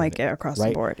doing it. I don't like it across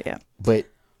the board, yeah. But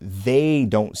they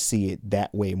don't see it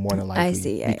that way more than likely. I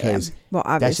see, because well,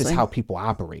 obviously. that's just how people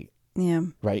operate. Yeah.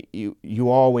 Right? You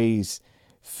always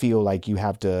feel like you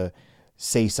have to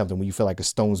say something when you feel like a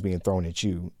stone's being thrown at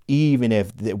you, even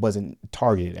if it wasn't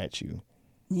targeted at you.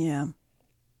 Yeah.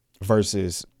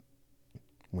 Versus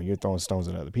when you're throwing stones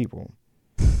at other people.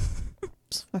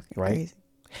 It's fucking right? Crazy.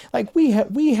 Like we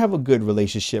have a good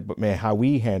relationship, but man, how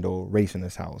we handle race in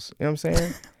this house. You know what I'm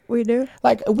saying? We do.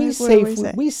 Like we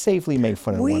safely make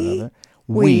fun of one another.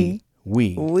 We.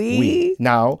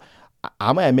 Now,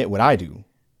 I'm gonna admit what I do.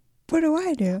 What do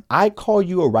I do? I call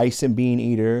you a rice and bean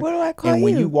eater. What do I call you? And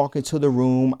when you walk into the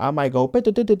room, I might go. I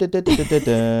do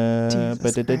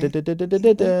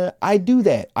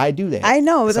that. I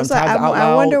know. But that's why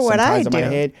I wonder what I do. In my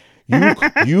head,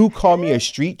 you call me a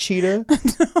street cheater.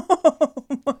 Oh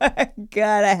my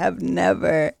God, I have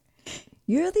never.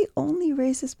 You're the only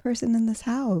racist person in this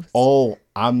house. Oh,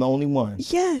 I'm the only one.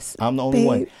 Yes. I'm the only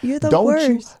one. You're the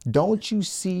worst. Don't you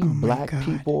see black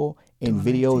people in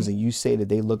videos and you say that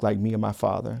they look like me and my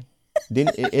father?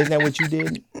 Isn't that what you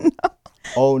did? No.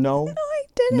 Oh, no? No, I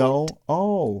didn't. No?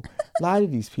 Oh, lie to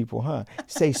these people, huh?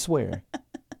 Say swear.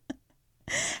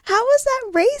 How is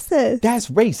that racist? That's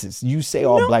racist. You say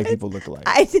all black people look alike.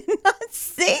 I did not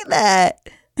say that.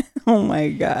 Oh my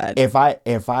God. If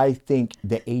I think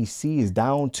the AC is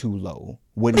down too low,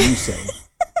 what do you say?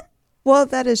 Well,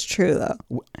 that is true though.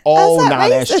 Oh, now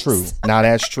that's true. Now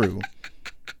that's true.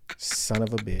 Son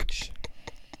of a bitch.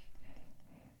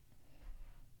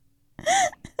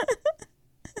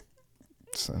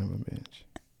 Son of a bitch.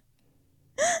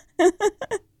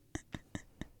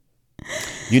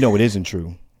 You know what isn't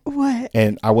true? What?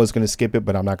 And I was going to skip it,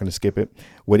 but I'm not going to skip it.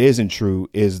 What isn't true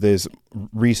is this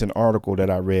recent article that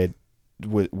I read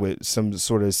with some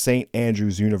sort of St.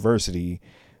 Andrews University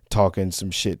talking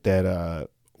some shit that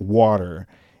water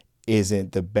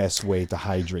isn't the best way to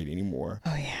hydrate anymore.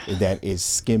 Oh yeah. That is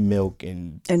skim milk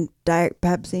and Diet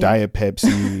Pepsi. Diet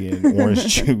Pepsi and orange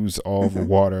juice all over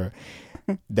water.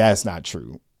 That's not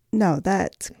true. No,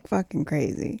 that's fucking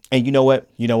crazy. And you know what?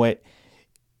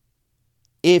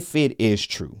 If it is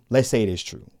true, let's say it is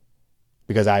true,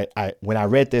 because I when I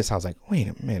read this, I was like, wait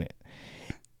a minute.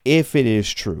 If it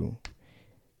is true,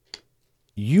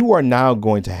 you are now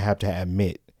going to have to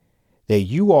admit that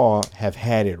you all have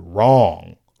had it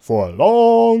wrong for a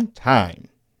long time.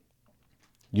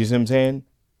 You see what I'm saying?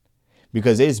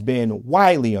 Because it's been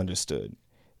widely understood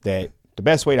that the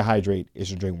best way to hydrate is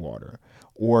to drink water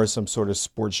or some sort of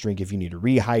sports drink if you need to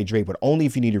rehydrate, but only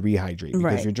if you need to rehydrate.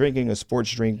 Because if you're drinking a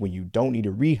sports drink when you don't need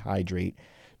to rehydrate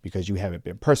because you haven't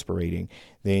been perspirating,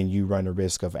 then you run the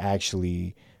risk of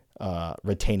actually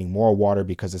retaining more water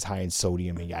because it's high in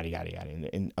sodium and yada, yada, yada,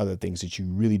 and other things that you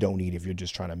really don't need if you're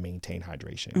just trying to maintain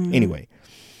hydration. Anyway,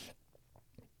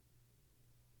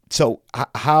 so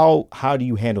how do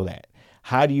you handle that?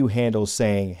 How do you handle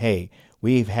saying, hey,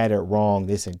 we've had it wrong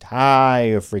this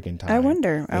entire freaking time? I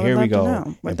wonder. And here we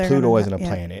go. And Pluto isn't a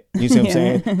planet. You see what I'm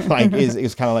saying? Like,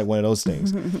 it's kind of like one of those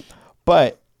things.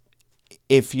 But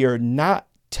if you're not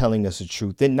telling us the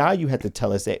truth, then now you have to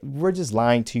tell us that we're just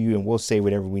lying to you, and we'll say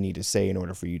whatever we need to say in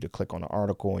order for you to click on the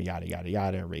article and yada, yada,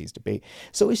 yada, and raise debate.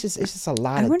 So it's just a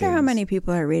lot of things. I wonder how many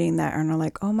people are reading that and are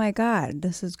like, oh my God,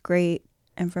 this is great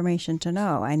information to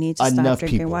know. I need to stop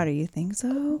drinking water. You think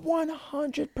so?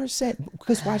 100%.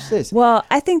 Because watch this. Well,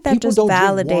 I think that People just don't drink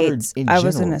validates. water in I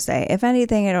was general. going to say, if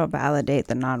anything, it'll validate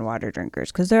the non-water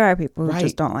drinkers, because there are people who Right.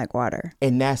 just don't like water.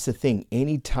 And that's the thing.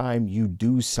 Anytime you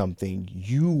do something,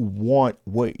 you want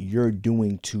what you're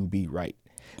doing to be right.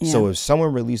 So if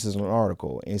someone releases an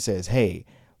article and says, hey,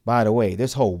 by the way,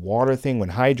 this whole water thing when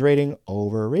hydrating,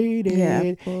 overrated.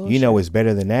 Yeah, You know it's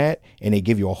better than that. And they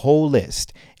give you a whole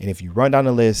list. And if you run down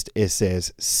the list, it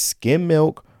says skim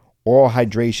milk, oral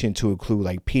hydration to include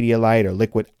like Pedialyte or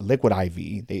liquid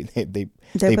IV.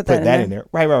 They put that in there.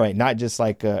 Right. Not just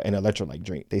like an electrolyte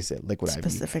drink. They said liquid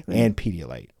Specifically. IV and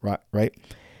Pedialyte. Right.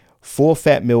 Full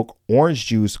fat milk, orange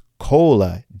juice,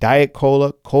 cola, diet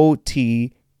cola, cold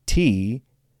tea.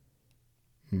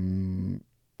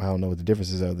 I don't know what the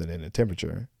difference is other than the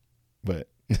temperature, but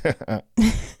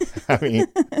I mean,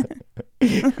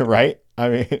 right? I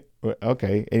mean,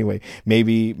 okay. Anyway,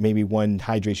 maybe one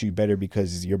hydrates you better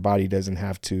because your body doesn't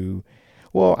have to.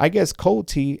 Well, I guess cold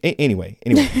tea. Anyway,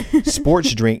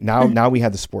 sports drink. Now we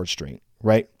have the sports drink,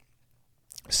 right?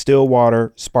 Still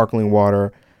water, sparkling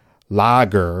water,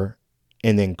 lager,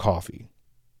 and then coffee.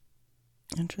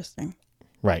 Interesting.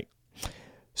 Right.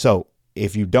 So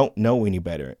if you don't know any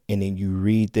better and then you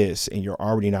read this and you're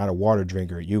already not a water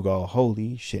drinker, you go,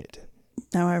 holy shit.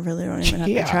 Now I really don't even have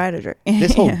to try to drink.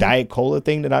 This whole Diet Cola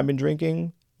thing that I've been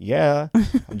drinking, I'm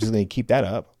just going to keep that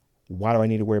up. Why do I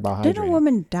need to worry about hydrating? Didn't a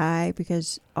woman die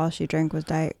because all she drank was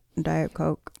Diet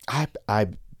Coke? I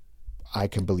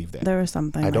can believe that. There was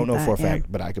something I don't know that, for a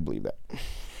fact, but I can believe that.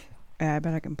 Yeah, I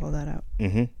bet I can pull that out.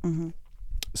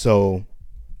 So,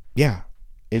 yeah,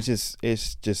 it's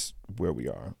just where we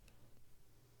are.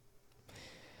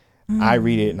 I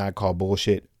read it and I call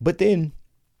bullshit, but then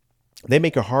they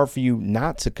make it hard for you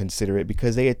not to consider it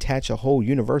because they attach a whole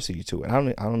university to it. I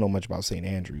don't know much about St.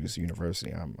 Andrews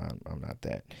University. I'm not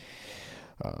that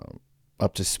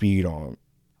up to speed on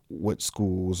what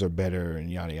schools are better and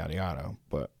yada yada yada.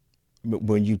 But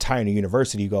when you tie in a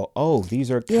university, you go, oh, these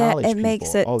are college people. It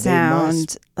makes it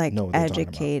sound like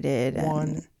educated.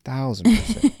 1,000%.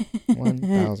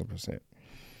 1,000%.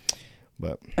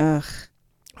 But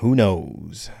who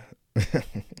knows?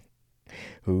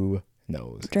 Who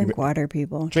knows? Drink water,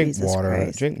 people. Drink Jesus water.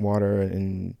 Christ. Drink water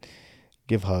and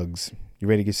give hugs. You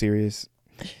ready to get serious?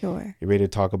 Sure. You ready to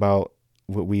talk about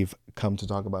what we've come to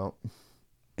talk about?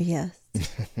 Yes.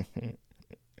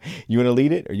 You want to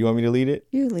lead it or you want me to lead it?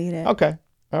 You lead it. Okay.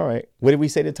 All right. What did we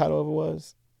say the title of it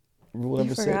was? Rule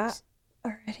number 6.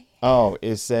 Already. Oh,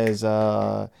 it says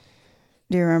do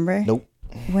you remember? Nope.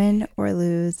 Win or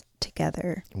lose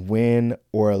together. Win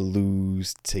or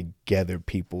lose together,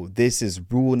 people. This is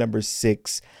rule number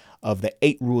 6 of the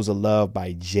 8 Rules of Love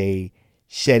by Jay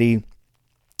Shetty.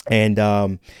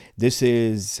 And this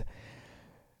is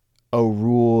a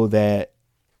rule that,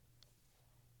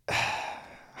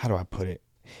 how do I put it?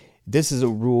 This is a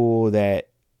rule that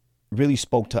really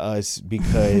spoke to us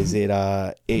because it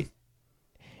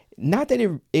not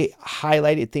that it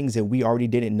highlighted things that we already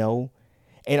didn't know.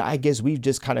 And I guess we've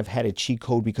just kind of had a cheat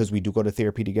code because we do go to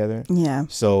therapy together. Yeah.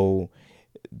 So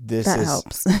this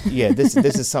helps. This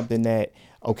is something that,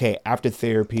 okay, after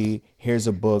therapy, here's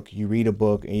a book, you read a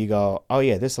book and you go, oh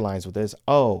yeah, this aligns with this.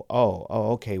 Oh,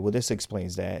 okay. Well, this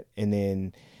explains that. And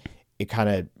then it kind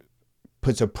of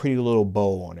puts a pretty little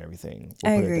bow on everything.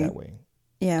 We'll put agree. it that way.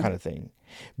 Yeah. Kind of thing.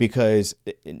 Because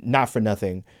not for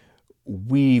nothing,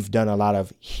 we've done a lot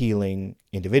of healing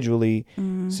individually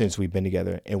since we've been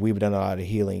together, and we've done a lot of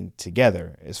healing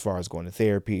together as far as going to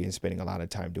therapy and spending a lot of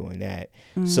time doing that.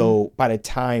 So by the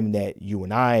time that you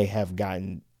and I have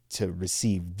gotten to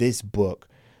receive this book,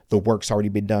 the work's already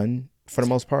been done for the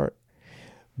most part.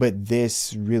 But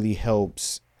this really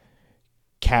helps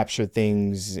capture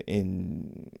things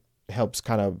and helps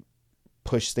kind of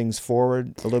push things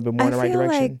forward a little bit more in the right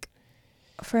direction. Like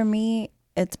for me,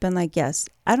 it's been like, yes,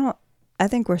 I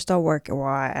think we're still working. Well,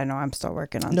 I know I'm still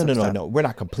working on some stuff. No. We're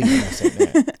not complete. I'm not saying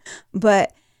that.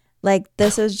 But like,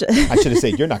 this is just I should have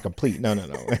said you're not complete. No.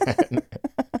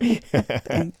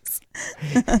 Thanks.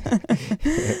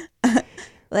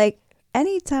 Like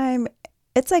anytime,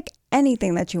 it's like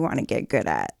anything that you want to get good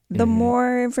at. The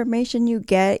more information you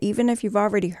get, even if you've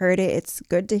already heard it, it's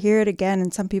good to hear it again.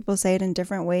 And some people say it in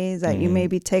different ways that you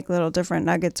maybe take little different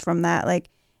nuggets from that. Like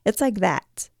it's like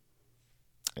that.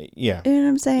 Yeah. You know what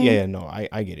I'm saying? Yeah, no,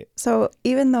 I get it. So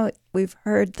even though we've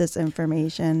heard this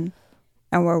information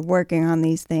and we're working on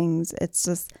these things, it's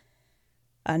just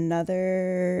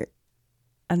another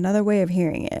way of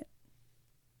hearing it.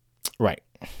 Right.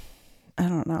 I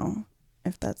don't know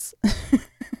if that's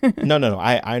No.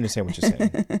 I understand what you're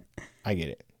saying. I get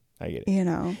it. You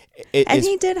know. And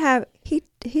he did have he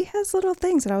has little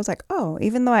things that I was like, oh,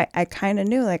 even though I kind of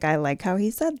knew, like I like how he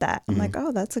said that. I'm like,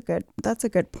 oh, that's a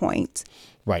good point.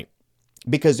 Right.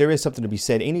 Because there is something to be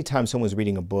said. Anytime someone's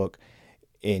reading a book,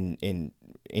 in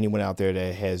anyone out there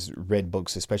that has read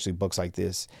books, especially books like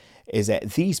this, is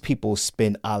that these people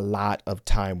spend a lot of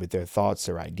time with their thoughts,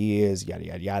 their ideas, yada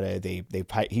yada yada.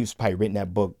 He's probably written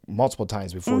that book multiple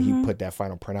times before he put that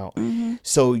final print out.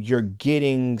 So you're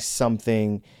getting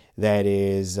something that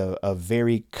is a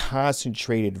very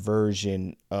concentrated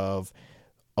version of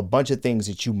a bunch of things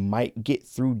that you might get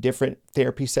through different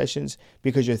therapy sessions,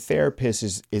 because your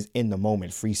therapist is in the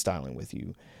moment freestyling with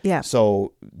you. Yeah.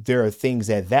 So there are things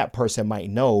that person might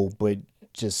know, but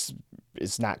just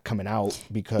it's not coming out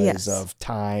because of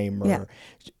time or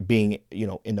being,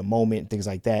 in the moment, things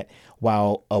like that.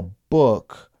 While a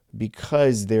book,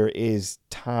 because there is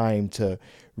time to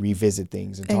revisit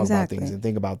things and talk about things and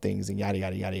think about things and yada,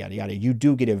 yada, yada, yada, yada, you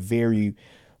do get a very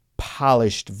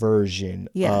polished version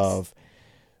of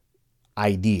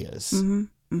ideas,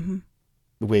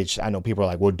 which I know people are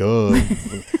like, well, duh.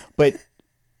 But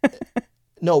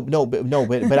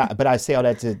but I say all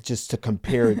that to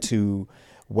compare it to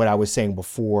what I was saying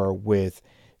before with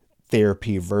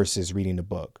therapy versus reading the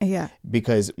book. Yeah.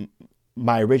 Because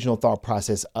my original thought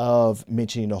process of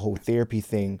mentioning the whole therapy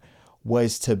thing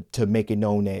was to make it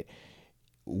known that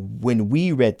when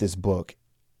we read this book,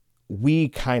 we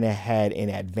kind of had an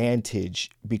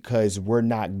advantage because we're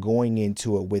not going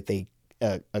into it with a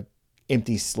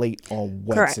empty slate on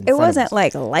what's correct. in It front of wasn't us.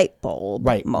 like light bulb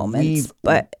moments,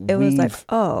 but it was like,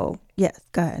 oh, yes,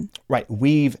 go ahead. Right.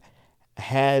 We've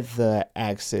had the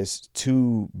access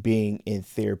to being in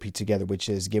therapy together, which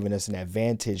has given us an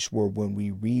advantage where when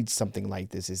we read something like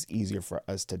this, it's easier for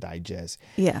us to digest.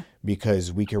 Yeah.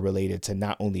 Because we can relate it to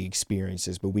not only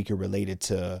experiences, but we can relate it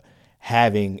to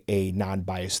having a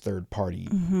non-biased third party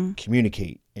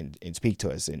communicate and speak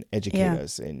to us and educate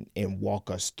us and walk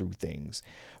us through things,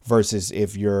 versus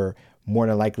if you're more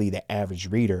than likely the average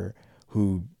reader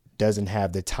who doesn't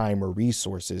have the time or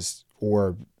resources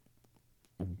or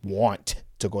want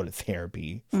to go to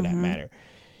therapy for that matter,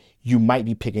 you might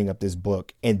be picking up this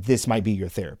book and this might be your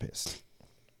therapist.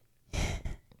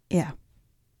 Yeah.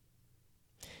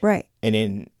 Right. And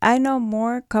then I know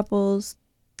more couples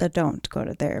that don't go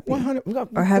to therapy 100,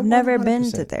 or have never been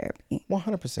 100%. to therapy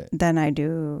 100%. than I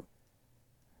do,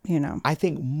 I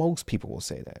think most people will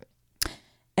say that.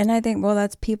 And I think, well,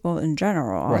 that's people in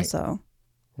general also.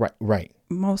 Right.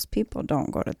 Most people don't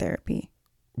go to therapy.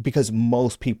 Because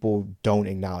most people don't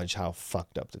acknowledge how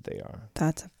fucked up that they are.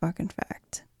 That's a fucking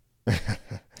fact.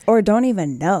 Or don't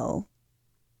even know.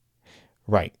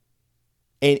 Right.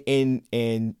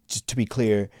 And just to be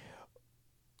clear,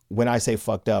 when I say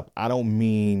fucked up, I don't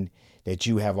mean that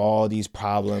you have all these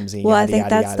problems and I yada, think yada,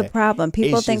 that's yada. the problem.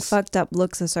 People It's think just, fucked up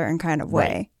looks a certain kind of way.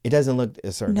 Right. It doesn't look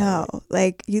a certain No, way.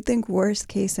 like you think worst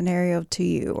case scenario to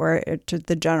you or to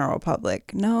the general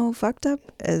public. No, fucked up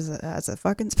has a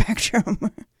fucking spectrum.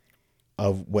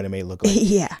 Of what it may look like.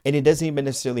 Yeah. And it doesn't even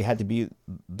necessarily have to be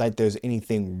like there's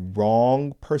anything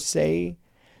wrong per se,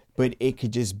 but it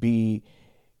could just be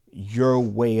your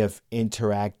way of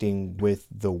interacting with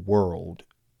the world.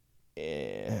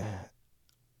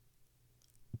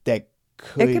 That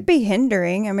could, It could be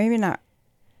hindering and maybe not.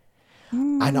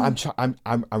 I know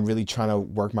I'm really trying to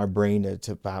work my brain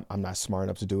to I'm not smart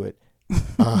enough to do it.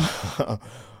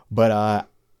 But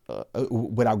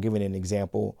without giving an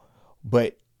example,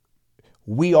 but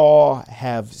we all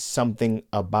have something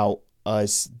about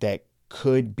us that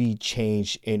could be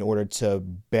changed in order to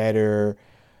better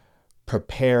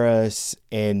prepare us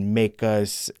and make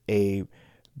us a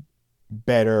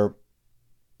better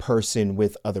person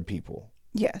with other people.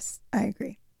 Yes, I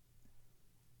agree.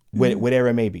 Whatever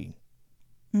it may be.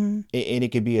 And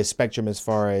it could be a spectrum as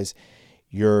far as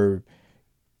you're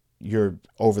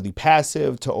overly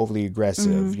passive to overly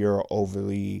aggressive. You're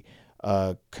overly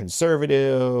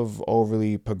conservative,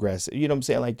 overly progressive. You know what I'm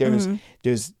saying? Like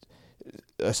there's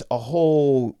a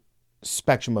whole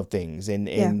spectrum of things,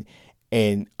 and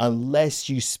And unless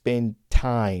you spend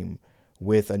time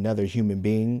with another human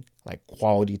being, like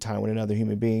quality time with another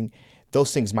human being,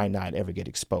 those things might not ever get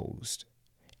exposed.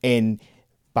 And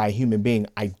by human being,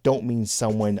 I don't mean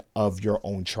someone of your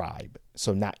own tribe.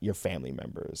 So not your family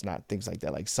members, not things like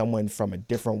that. Like someone from a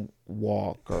different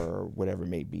walk or whatever it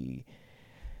may be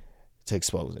to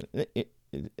expose it.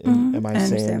 Am I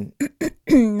saying?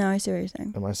 No, I see what you're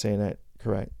saying. Am I saying that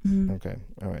correct? Okay.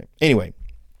 All right. Anyway.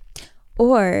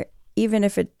 Or even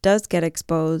if it does get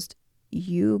exposed,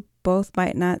 you both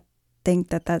might not think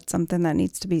that that's something that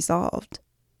needs to be solved.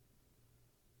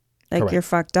 Like Correct. your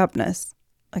fucked upness.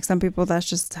 Like some people, that's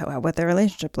just what their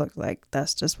relationship looks like.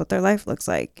 That's just what their life looks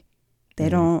like. They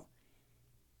don't,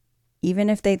 even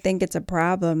if they think it's a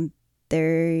problem,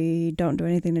 they don't do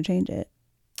anything to change it.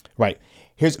 Right.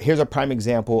 Here's a prime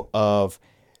example of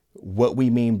what we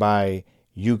mean by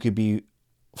you could be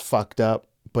fucked up,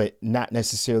 but not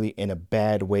necessarily in a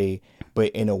bad way,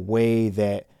 but in a way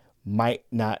that might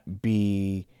not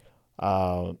be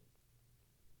the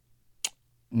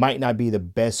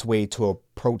best way to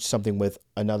approach something with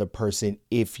another person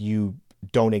if you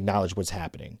don't acknowledge what's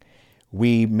happening.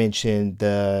 We mentioned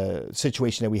the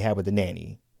situation that we had with the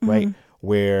nanny, right?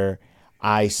 Where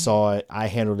I saw it, I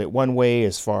handled it one way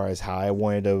as far as how I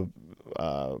wanted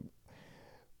to,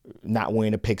 not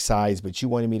wanting to pick sides, but you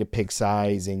wanted me to pick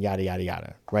sides and yada, yada,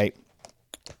 yada, right?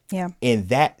 Yeah. In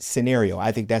that scenario,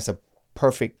 I think that's a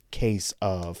perfect case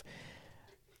of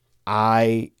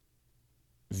I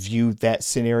viewed that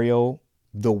scenario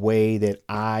the way that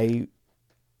I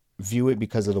view it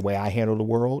because of the way I handle the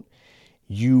world.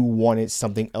 You wanted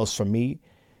something else from me.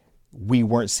 We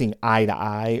weren't seeing eye to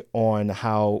eye on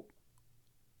how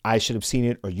I should have seen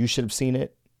it or you should have seen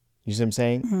it. You see what I'm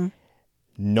saying?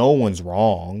 No one's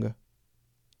wrong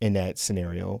in that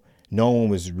scenario. No one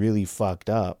was really fucked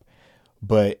up.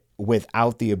 But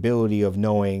without the ability of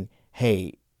knowing,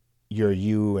 hey, you're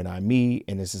you and I'm me,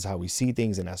 and this is how we see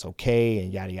things, and that's okay,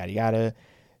 and yada, yada, yada.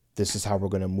 This is how we're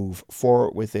going to move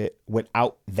forward with it.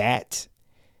 Without that,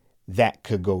 that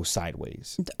could go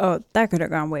sideways. Oh, that could have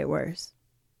gone way worse.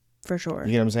 For sure.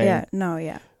 You know what I'm saying? Yeah. No,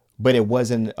 yeah. But it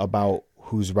wasn't about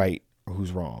who's right or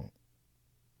who's wrong.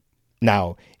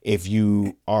 Now, if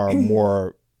you are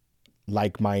more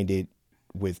like-minded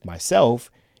with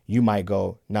myself, you might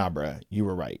go, nah, bruh, you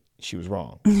were right. She was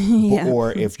wrong. Yeah.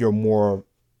 Or if you're more,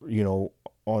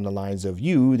 on the lines of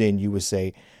you, then you would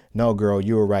say, no, girl,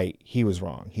 you were right. He was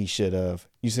wrong. He should have.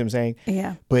 You see what I'm saying?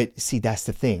 Yeah. But see, that's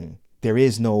the thing. There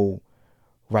is no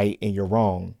right and you're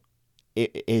wrong.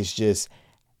 It's just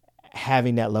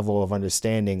having that level of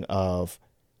understanding of,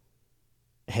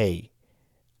 hey,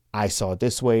 I saw it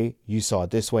this way. You saw it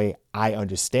this way. I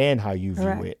understand how you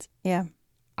view it. Yeah.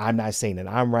 I'm not saying that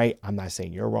I'm right. I'm not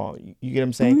saying you're wrong. You get what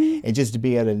I'm saying? And just to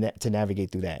be able to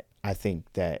navigate through that, I think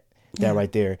that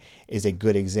right there is a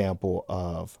good example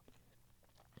of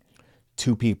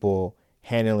two people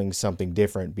handling something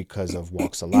different because of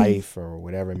walks of life or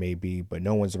whatever it may be, but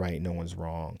no one's right, no one's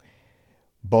wrong.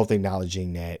 Both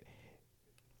acknowledging that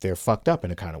they're fucked up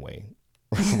in a kind of way,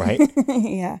 right?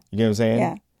 Yeah. You know what I'm saying?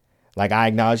 Yeah. Like I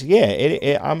acknowledge,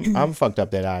 I'm fucked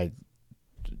up that I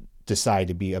decide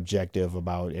to be objective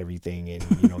about everything and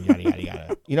yada yada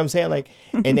yada. You know what I'm saying? Like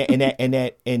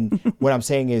and what I'm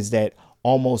saying is that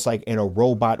almost like in a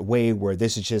robot way where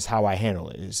this is just how I handle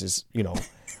it. It's just,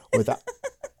 without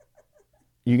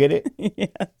you get it?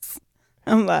 Yes.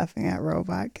 I'm laughing at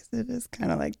robot because it is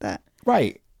kind of like that.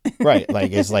 Right.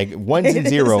 Like it's like ones and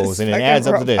zeros and it adds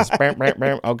up to this. Bam, bam,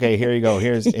 bam. Okay, here you go.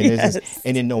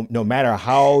 And then no matter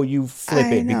how you flip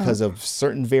it because of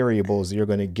certain variables, you're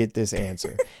going to get this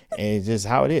answer. And it's just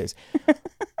how it is.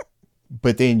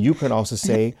 But then you can also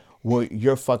say, well,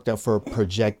 you're fucked up for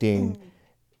projecting,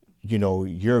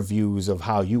 your views of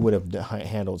how you would have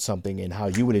handled something and how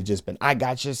you would have just been, I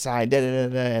got your side, da, da,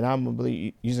 da, da, and I'm going to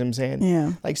believe, you see what I'm saying?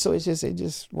 Yeah. Like, so it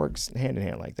just works hand in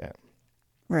hand like that.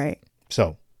 Right.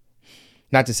 So,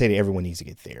 not to say that everyone needs to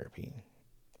get therapy,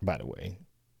 by the way.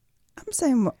 I'm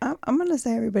going to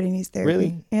say everybody needs therapy.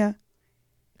 Really? Yeah.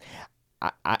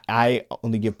 I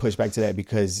only give pushback to that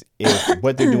because if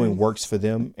what they're doing works for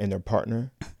them and their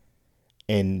partner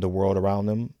and the world around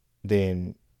them,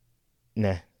 then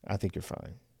nah, I think you're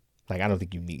fine. Like, I don't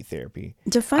think you need therapy.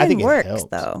 Define works,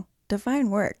 though. Define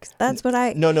works. That's what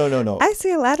I... No. I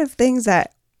see a lot of things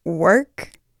that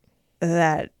work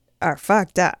that are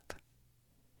fucked up.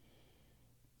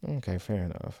 Okay, fair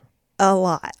enough. A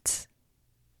lot.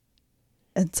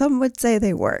 And some would say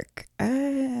they work.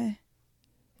 Okay,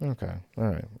 all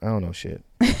right. I don't know shit.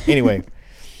 Anyway,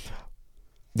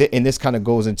 and this kind of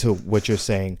goes into what you're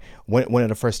saying. One of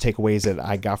the first takeaways that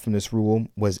I got from this rule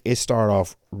was it started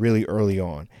off really early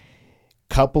on.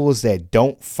 Couples that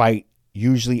don't fight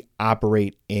usually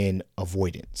operate in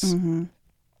avoidance,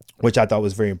 which I thought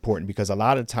was very important, because a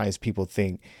lot of times people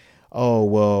think, oh,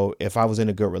 well, if I was in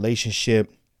a good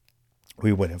relationship,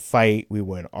 we wouldn't fight, we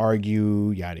wouldn't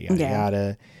argue, yada, yada,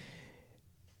 yada.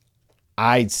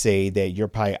 I'd say that you're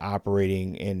probably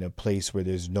operating in a place where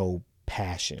there's no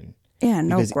passion. Yeah,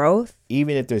 no growth.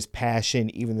 Even if there's passion,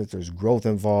 even if there's growth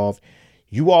involved,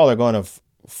 you all are going to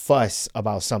fuss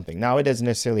about something. Now, it doesn't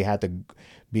necessarily have to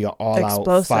be an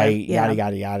all-out fight, yada,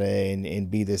 yada, yada,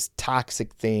 and be this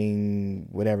toxic thing,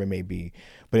 whatever it may be.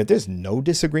 But if there's no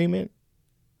disagreement.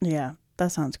 Yeah,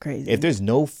 that sounds crazy. If there's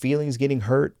no feelings getting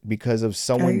hurt because of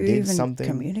someone did something.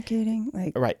 Communicating?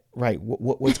 Like, right.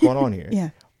 What's going on here?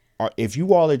 Yeah. If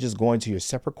you all are just going to your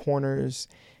separate corners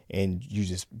and you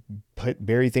just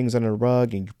bury things under the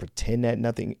rug and you pretend that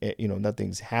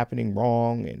nothing's happening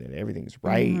wrong and that everything's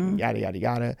right, yada, yada,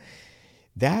 yada,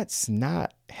 that's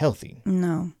not healthy.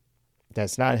 No.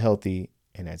 That's not healthy,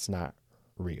 and that's not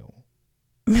real.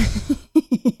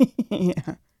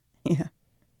 Yeah.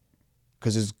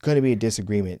 Because there's going to be a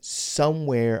disagreement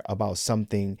somewhere about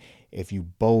something if you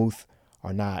both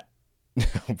are not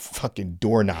fucking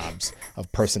doorknobs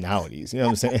of personalities. You know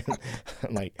what I'm saying?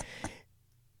 Like,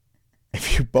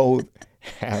 if you both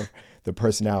have the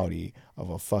personality of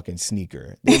a fucking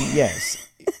sneaker, then yes.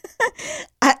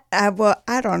 I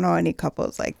don't know any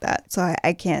couples like that, so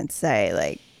I can't say.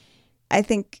 Like, I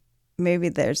think maybe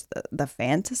there's the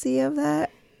fantasy of that,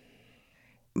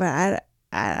 but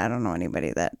I don't know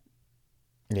anybody that.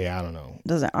 Yeah, I don't know.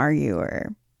 Doesn't argue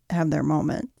or have their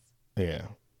moments. Yeah.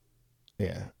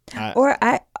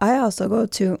 I also go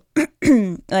to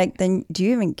like, then do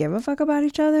you even give a fuck about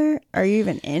each other? Are you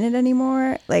even in it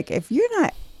anymore? Like, if you're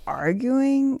not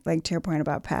arguing, like, to your point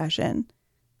about passion,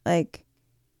 like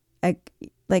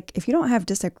if you don't have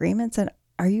disagreements, then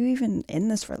are you even in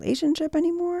this relationship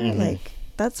anymore? Like,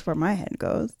 that's where my head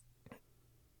goes.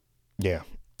 Yeah.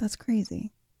 That's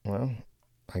crazy. Well,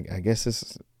 I guess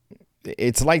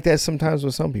it's like that sometimes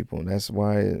with some people. And that's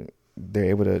why they're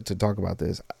able to talk about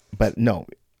this. But no,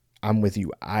 I'm with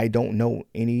you. I don't know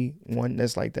anyone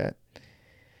that's like that.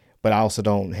 But I also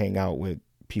don't hang out with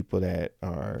people that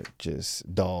are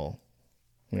just dull,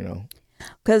 you know?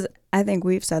 Because I think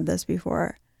we've said this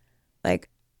before. Like,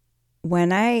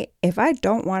 if I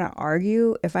don't want to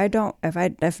argue,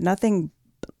 if nothing,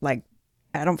 like,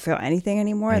 I don't feel anything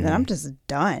anymore, then I'm just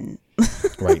done.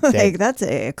 Right. Like, that's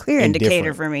a clear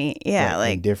indicator for me. Yeah. Right.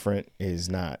 Like, indifferent is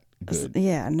not good.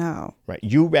 Yeah, no. Right.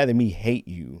 You'd rather me hate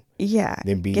you. Yeah.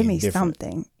 Than be give me indifferent.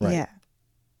 something. Right. Yeah.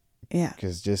 Yeah.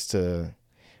 Because just to,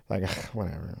 like,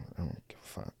 whatever, I don't give a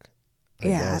fuck.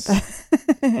 Yeah.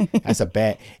 That's a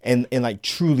bad, and like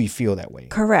truly feel that way.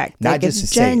 Correct. Not like, just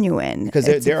it's to say genuine. Because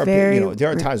there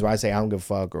are times where I say I don't give a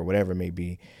fuck or whatever it may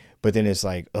be, but then it's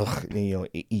like, ugh,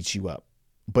 it eats you up.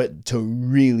 But to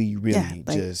really, really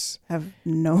just have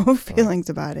no feelings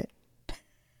about it.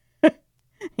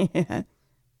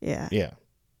 Yeah. Yeah.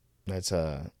 That's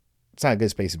it's not a good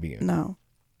space to be in. No.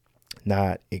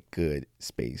 Not a good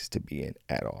space to be in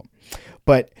at all.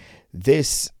 But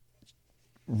this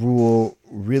rule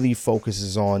really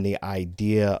focuses on the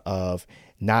idea of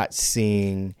not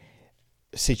seeing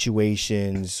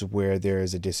situations where there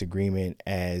is a disagreement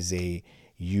as a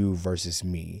you versus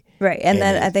me. Right. And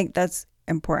then I think that's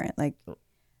important. Like,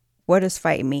 what does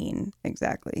fight mean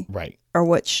exactly? Right. Or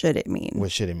what should it mean?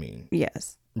 What should it mean?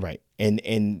 Yes. Right.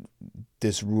 And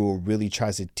this rule really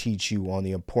tries to teach you on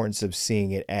the importance of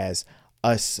seeing it as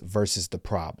us versus the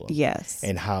problem. Yes.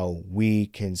 And how we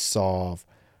can solve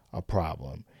a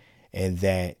problem. And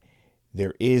that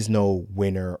there is no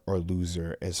winner or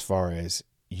loser as far as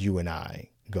you and I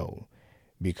go.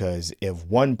 Because if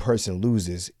one person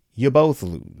loses, you both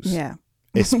lose. Yeah.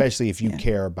 Especially if you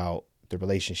care about the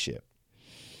relationship.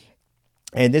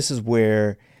 And this is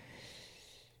where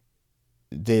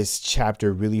this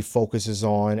chapter really focuses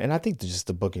on, and I think just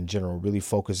the book in general really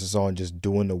focuses on just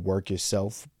doing the work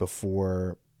yourself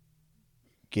before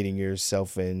getting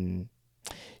yourself in,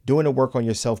 doing the work on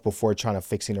yourself before trying to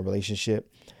fixing a relationship.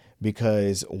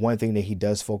 Because one thing that he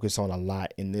does focus on a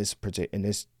lot in this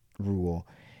rule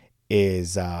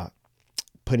is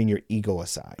putting your ego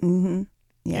aside. Mm-hmm.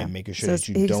 Yeah. And making sure that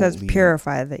you don't He says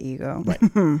purify the ego.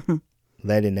 Right.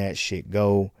 Letting that shit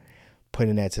go,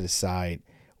 putting that to the side,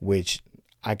 which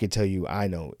I can tell you, I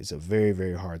know it's a very,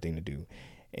 very hard thing to do.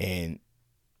 And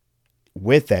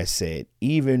with that said,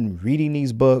 even reading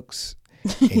these books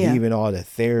and even all the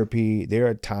therapy, there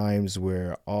are times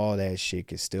where all that shit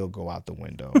can still go out the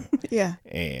window. Yeah.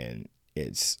 And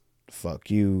it's fuck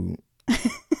you.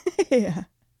 Yeah.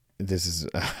 This is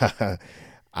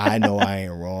I know I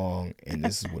ain't wrong, and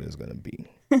this is what it's gonna be.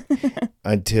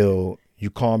 Until you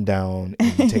calm down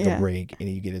and you take a break and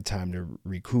you get a time to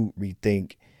recoup,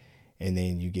 rethink, and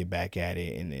then you get back at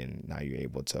it, and then now you're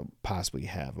able to possibly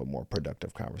have a more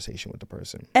productive conversation with the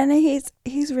person. And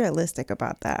he's realistic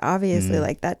about that. Obviously,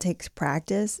 like, that takes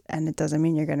practice, and it doesn't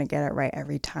mean you're gonna get it right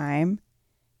every time,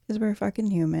 because we're fucking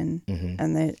human,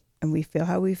 and we feel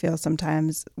how we feel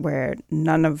sometimes, where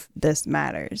none of this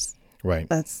matters. Right.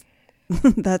 That's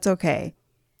okay.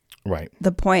 Right.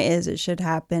 The point is, it should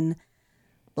happen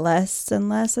less and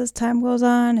less as time goes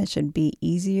on. It should be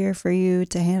easier for you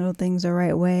to handle things the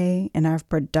right way and have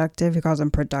productive, he calls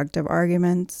them productive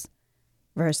arguments,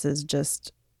 versus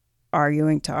just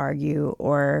arguing to argue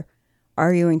or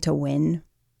arguing to win.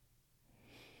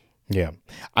 Yeah.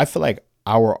 I feel like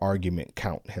our argument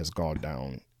count has gone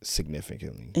down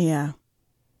significantly. Yeah.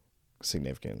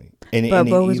 Significantly. But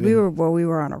we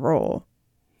were on a roll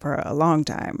for a long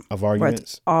time. Of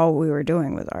arguments? All we were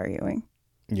doing was arguing.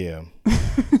 Yeah.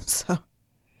 So.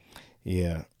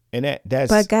 Yeah. And that's.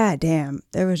 But goddamn,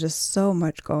 there was just so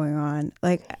much going on.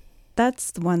 Like,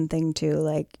 that's one thing too.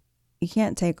 Like, you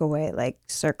can't take away like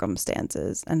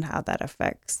circumstances and how that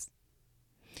affects.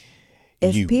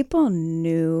 If people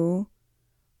knew,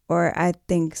 or I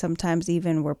think sometimes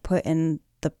even were put in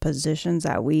the positions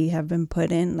that we have been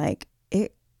put in, like,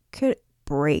 it could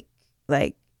break.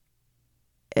 Like,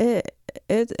 it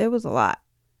was a lot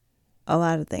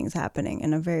of things happening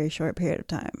in a very short period of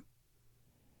time,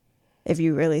 if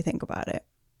you really think about it.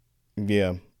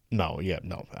 Yeah. No.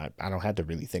 I don't have to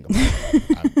really think about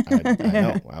it. I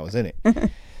know. I was in it.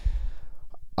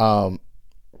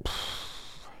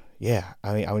 Yeah.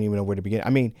 I mean, I don't even know where to begin. I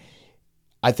mean,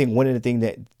 I think one of the things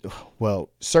that,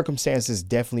 circumstances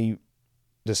definitely,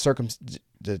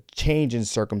 the change in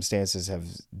circumstances have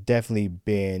definitely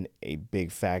been a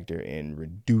big factor in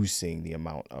reducing the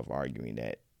amount of arguing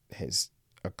that has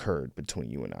occurred between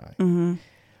you and I. Mm-hmm.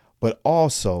 But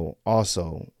also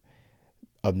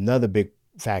another big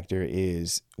factor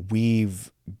is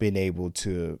we've been able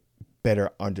to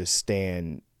better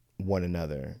understand one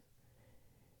another,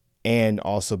 and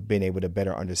also been able to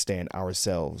better understand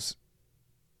ourselves.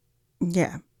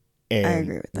 Yeah. And I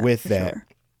agree with that. With that, sure,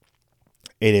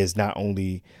 it has not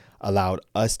only allowed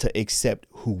us to accept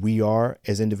who we are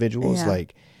as individuals,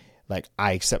 like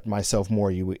I accept myself more,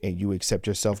 and you accept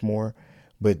yourself more,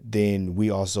 but then we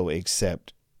also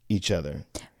accept each other.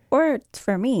 Or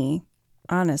for me,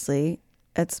 honestly,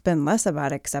 it's been less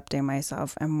about accepting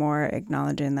myself and more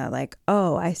acknowledging that, like,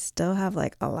 oh, I still have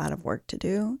like a lot of work to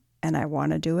do and I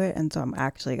want to do it, and so I'm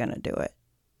actually going to do it.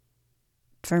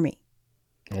 For me.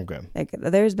 Okay. Like,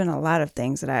 there's been a lot of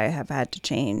things that I have had to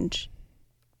change,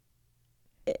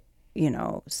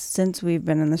 since we've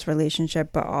been in this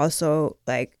relationship, but also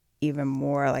like even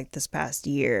more like this past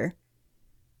year.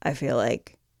 I feel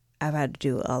like I've had to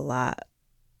do a lot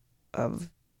of,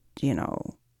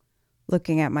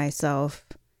 looking at myself.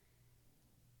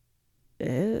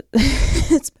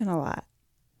 It's been a lot.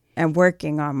 And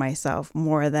working on myself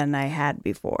more than I had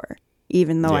before.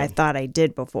 Even though I thought I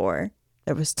did before,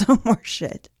 there was still more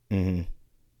shit. Mm-hmm.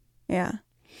 Yeah.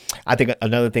 I think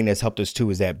another thing that's helped us too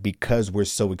is that because we're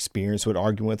so experienced with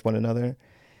arguing with one another,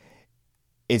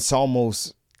 it's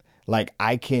almost like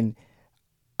I can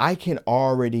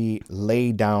already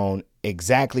lay down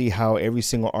exactly how every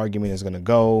single argument is going to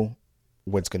go,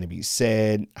 what's going to be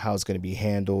said, how it's going to be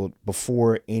handled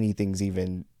before anything's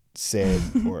even said.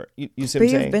 Or you see what I'm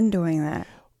saying? But you've been doing that.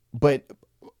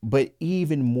 But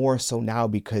even more so now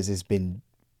because it's been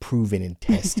proven and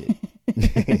tested.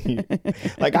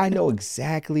 Like, I know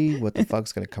exactly what the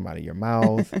fuck's going to come out of your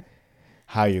mouth,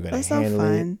 how you're going to handle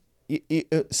fun.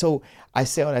 it. So I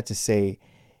say all that to say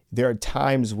there are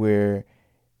times where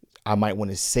I might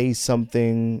want to say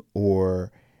something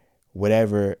or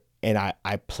whatever, and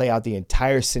I play out the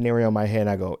entire scenario in my head and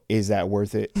I go, is that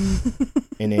worth it?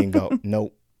 And then go,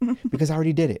 nope, because I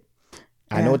already did it.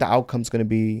 I know what the outcome's going to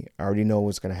be. I already know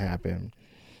what's going to happen.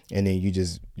 And then you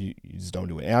just don't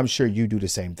do it. And I'm sure you do the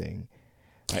same thing.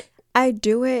 I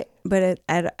do it, but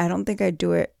I don't think I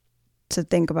do it to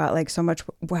think about like so much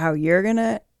how you're going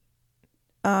to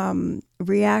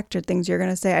react or things you're going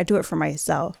to say. I do it for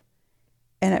myself.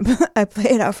 And I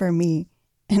play it out for me.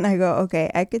 And I go, okay,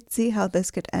 I could see how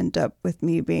this could end up with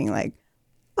me being like,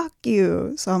 fuck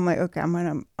you. So I'm like, okay,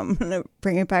 I'm gonna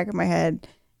bring it back in my head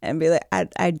and be like,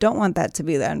 I don't want that to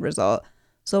be the end result.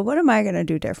 So what am I going to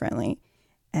do differently?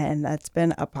 And that's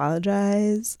been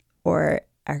apologize or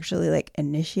actually like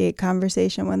initiate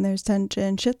conversation when there's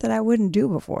tension, shit that I wouldn't do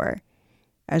before.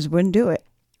 I just wouldn't do it.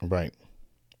 Right.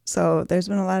 So there's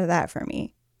been a lot of that for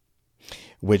me.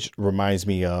 Which reminds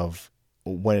me of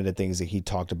one of the things that he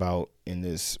talked about in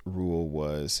this rule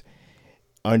was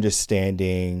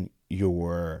understanding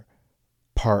your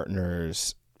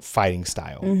partner's fighting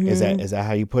style. Is that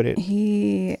how you put it?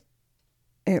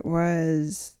 It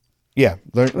was. Yeah.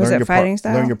 Was it fighting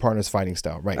style? Learn your partner's fighting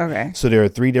style. Right. Okay. So there are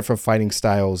 3 different fighting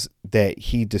styles that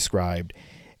he described,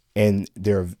 and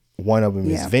one of them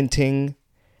is venting,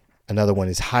 another one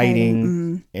is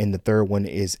hiding, and the third one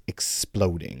is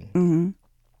exploding.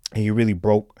 And you really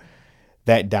broke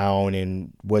that down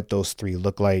and what those 3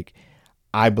 look like.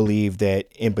 I believe that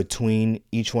in between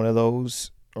each one of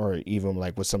those, or even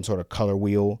like with some sort of color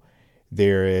wheel,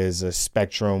 there is a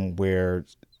spectrum where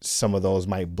some of those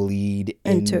might bleed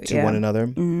into one another.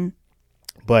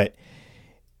 But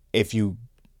if you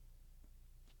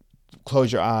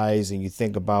close your eyes and you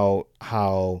think about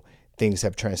how things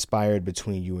have transpired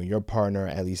between you and your partner,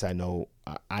 at least I know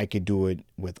I could do it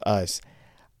with us.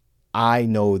 I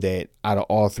know that out of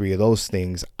all 3 of those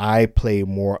things, I play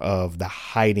more of the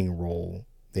hiding role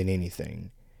than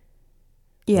anything.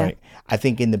 Yeah. Right? I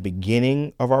think in the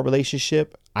beginning of our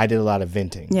relationship, I did a lot of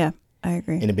venting. Yeah, I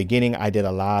agree. In the beginning, I did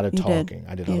a lot of talking.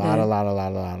 I did a lot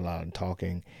of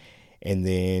talking. And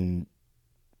then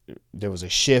there was a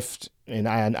shift, and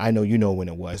I know you know when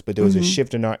it was, but there was a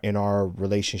shift in our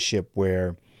relationship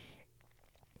where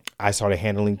I started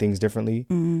handling things differently.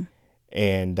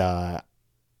 And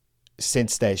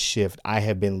since that shift, I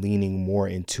have been leaning more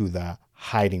into the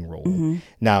hiding role.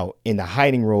 Now, in the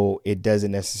hiding role, it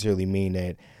doesn't necessarily mean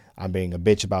that I'm being a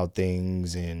bitch about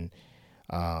things. And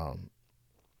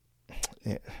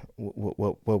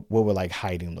what would like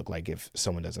hiding look like if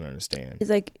someone doesn't understand?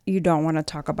 It's like you don't want to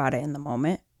talk about it in the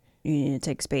moment. You need to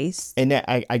take space. And that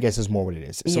I guess is more what it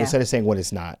is. So Yeah. instead of saying what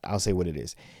it's not, I'll say what it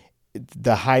is.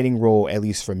 The hiding role, at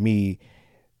least for me,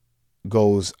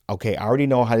 goes, okay, I already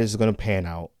know how this is going to pan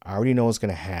out. I already know what's going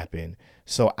to happen.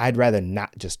 So I'd rather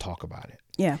not just talk about it.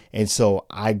 Yeah. And so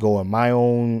I go in my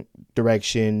own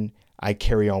direction. I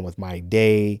carry on with my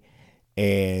day.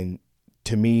 And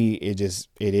to me, it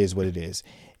is what it is.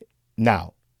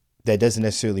 Now, that doesn't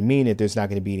necessarily mean that there's not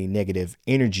going to be any negative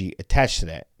energy attached to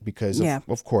that, because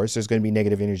of course there's going to be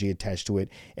negative energy attached to it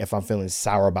if I'm feeling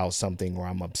sour about something or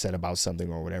I'm upset about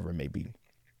something or whatever it may be.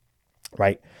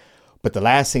 Right. But the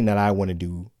last thing that I want to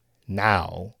do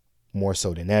now, more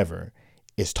so than ever,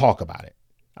 is talk about it.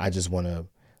 I just want to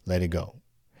let it go.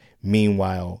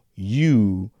 Meanwhile,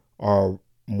 you are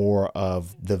more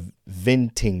of the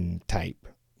venting type.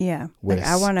 Yeah. Like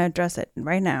I want to address it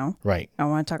right now. Right. I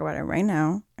want to talk about it right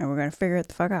now, and we're going to figure it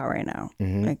the fuck out right now.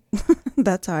 Like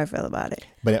that's how I feel about it.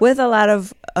 But with a lot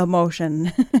of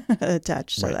emotion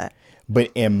attached to that. But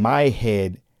in my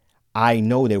head, I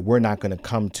know that we're not going to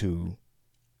come to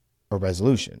a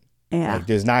resolution. Yeah. Like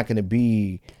there's not going to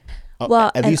be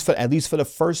at least for the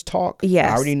first talk. Yes,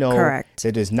 I already know correct.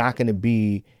 that there's not going to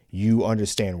be you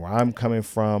understand where I'm coming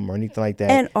from or anything like that.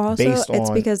 And also based it's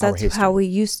on because our that's history. how we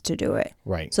used to do it.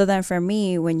 Right. So then for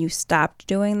me, when you stopped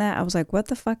doing that, I was like, what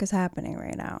the fuck is happening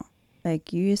right now?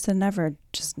 Like you used to never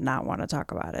just not want to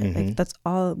talk about it. Like that's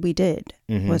all we did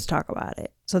was talk about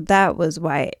it. So that was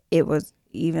why it was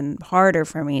even harder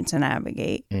for me to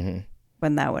navigate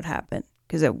when that would happen,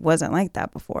 because it wasn't like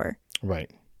that before.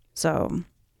 Right. So,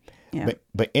 yeah.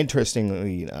 But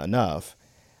interestingly enough,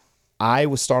 I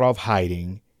would start off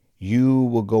hiding. You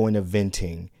will go into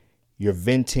venting. Your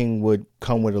venting would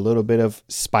come with a little bit of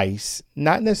spice.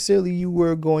 Not necessarily you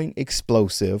were going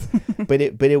explosive, but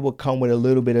it would come with a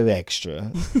little bit of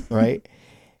extra, right?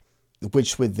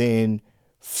 Which would then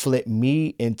flip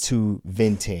me into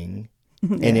venting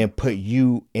and then put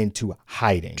you into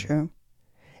hiding. True.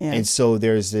 Yeah. And so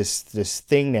there's this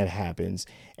thing that happens,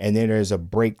 and then there's a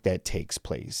break that takes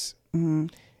place.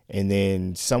 And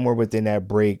then somewhere within that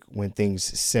break, when things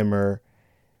simmer,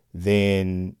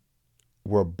 then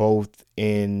we're both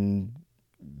in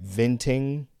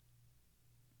venting.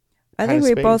 I think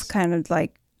we both kind of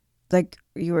like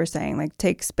you were saying, like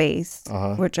take space,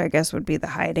 which I guess would be the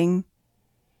hiding.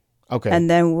 Okay. And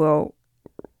then we'll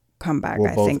come back,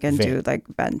 We'll I both think, and vent. do like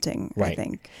venting, Right. I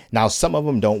think. Now, some of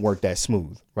them don't work that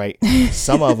smooth, right?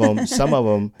 Some of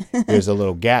them, there's a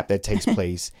little gap that takes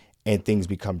place and things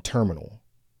become terminal.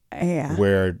 Yeah.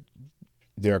 Where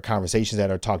there are conversations that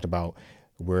are talked about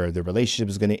where the relationship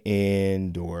is going to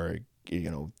end, or,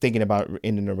 thinking about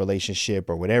ending a relationship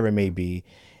or whatever it may be.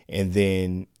 And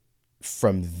then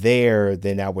from there,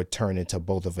 then that would turn into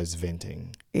both of us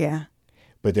venting. Yeah.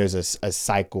 But there's a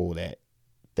cycle that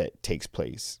takes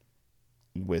place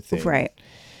within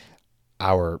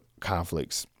our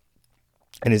conflicts.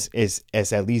 And it's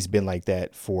at least been like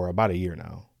that for about a year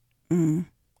now.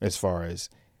 as far as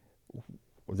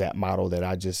that model that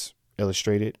I just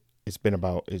illustrated. It's been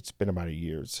about a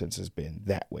year since it's been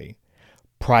that way.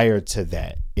 Prior to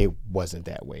that, it wasn't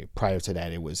that way. Prior to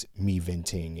that, it was me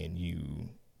venting and you.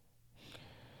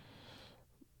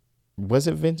 Was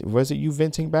it you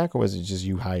venting back, or was it just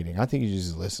you hiding? I think you're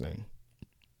just listening.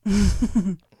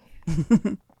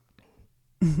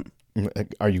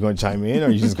 Are you going to chime in, or are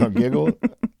you just going to giggle?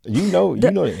 You know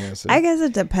the answer. I guess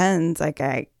it depends. Like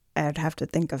I'd have to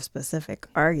think of specific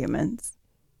arguments,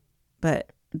 but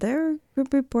there could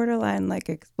be borderline like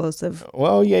explosive.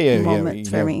 Well, moments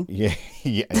for me. Yeah.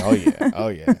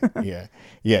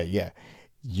 Yeah.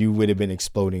 You would have been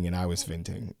exploding, and I was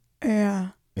venting. Yeah.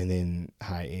 And then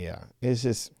it's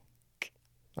just,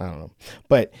 I don't know,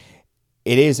 but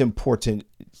it is important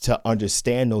to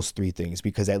understand those three things,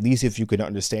 because at least if you can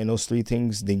understand those three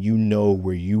things, then you know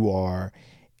where you are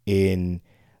in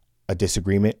a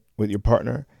disagreement with your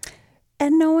partner.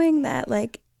 And knowing that,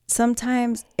 like,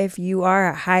 sometimes if you are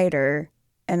a hider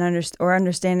and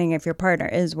understanding if your partner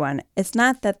is one, it's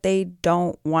not that they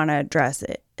don't want to address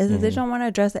it. It's that they don't want to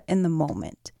address it in the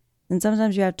moment. And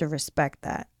sometimes you have to respect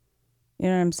that. You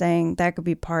know what I'm saying? That could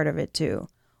be part of it too.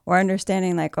 Or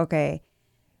understanding like, okay,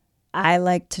 I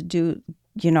like to do,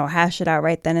 hash it out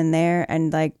right then and there,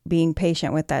 and like being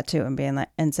patient with that too, and being like,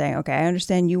 and saying, okay, I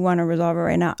understand you want to resolve it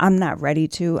right now. I'm not ready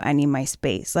to. I need my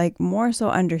space. Like more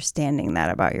so understanding that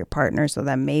about your partner, so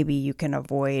that maybe you can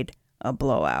avoid a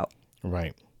blowout.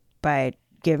 Right. By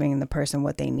giving the person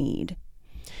what they need.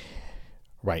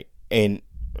 Right. And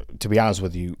to be honest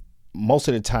with you, most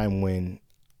of the time when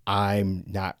I'm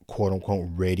not quote unquote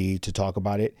ready to talk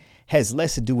about it has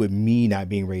less to do with me not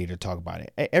being ready to talk about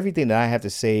it. Everything that I have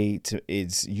to say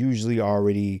is usually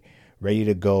already ready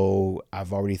to go.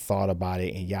 I've already thought about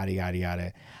it and yada, yada,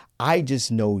 yada. I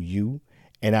just know you,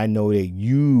 and I know that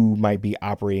you might be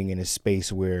operating in a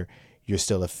space where you're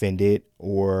still offended,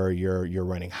 or you're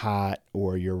running hot,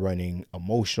 or you're running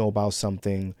emotional about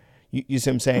something. You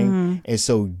see what I'm saying? Mm-hmm. And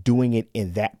so doing it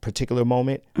in that particular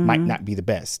moment might not be the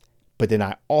best. But then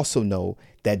I also know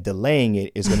that delaying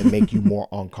it is going to make you more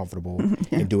uncomfortable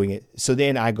in doing it. So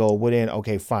then I go, well, then,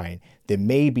 okay, fine. Then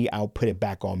maybe I'll put it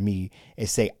back on me and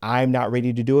say, I'm not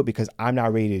ready to do it because I'm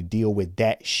not ready to deal with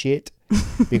that shit.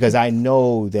 Because I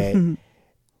know that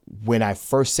when I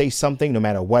first say something, no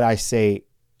matter what I say,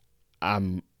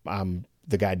 I'm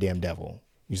the goddamn devil.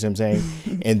 You see what I'm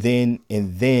saying? and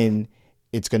then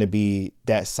it's going to be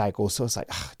that cycle. So it's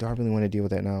like, do I really want to deal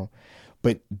with that now?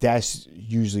 But that's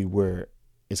usually where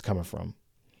it's coming from.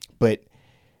 But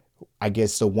I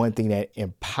guess the one thing that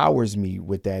empowers me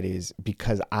with that is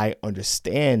because I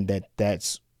understand that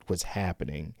that's what's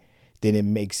happening, then it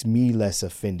makes me less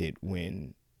offended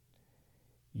when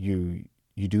you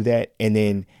do that. And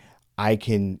then I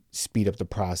can speed up the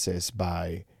process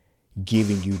by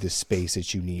giving you the space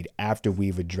that you need after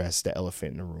we've addressed the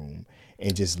elephant in the room,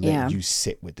 and just let you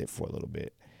sit with it for a little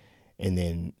bit. And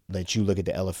then let you look at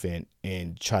the elephant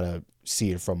and try to see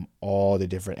it from all the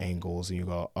different angles. And you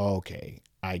go, oh, okay,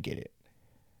 I get it.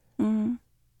 Mm-hmm.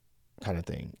 Kind of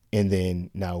thing. And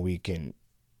then now we can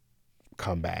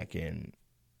come back and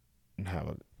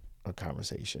have a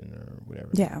conversation or whatever.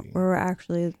 Yeah, we're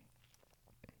actually,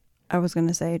 I was going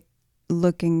to say,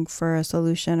 looking for a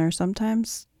solution, or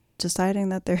sometimes deciding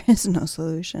that there is no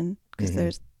solution,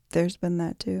 because there's been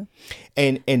that too.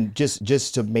 And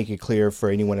just to make it clear for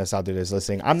anyone that's out there that's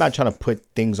listening, I'm not trying to put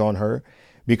things on her,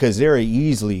 because there are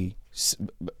easily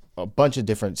a bunch of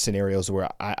different scenarios where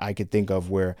I could think of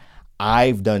where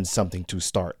I've done something to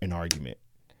start an argument,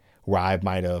 where I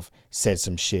might have said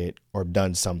some shit or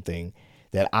done something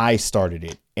that I started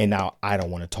it, and now I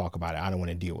don't want to talk about it. I don't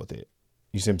want to deal with it.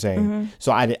 You see what I'm saying? Mm-hmm.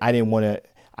 So I didn't want to,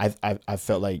 I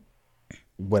felt like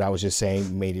what I was just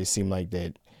saying made it seem like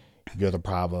that you're the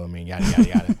problem and yada, yada,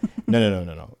 yada.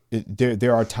 No.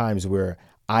 There are times where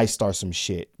I start some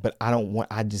shit, but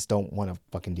I just don't want to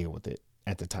fucking deal with it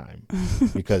at the time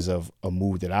because of a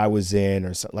mood that I was in,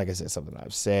 or like I said, something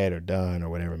I've said or done or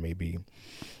whatever it may be.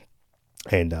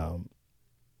 And,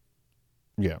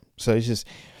 so it's just,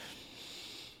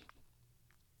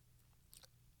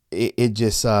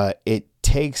 it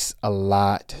takes a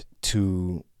lot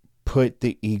to put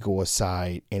the ego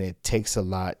aside, and it takes a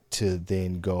lot to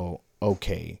then go,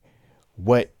 okay,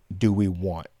 what do we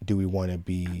want? Do we want to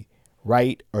be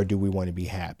right, or do we want to be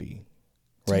happy?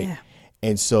 Right. Yeah.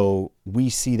 And so we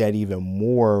see that even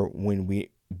more when we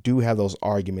do have those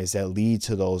arguments that lead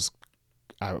to those,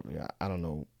 I don't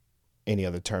know any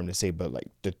other term to say, but like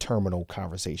the terminal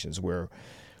conversations where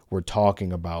we're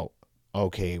talking about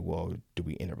okay, well, do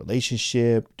we end a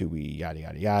relationship? Do we yada,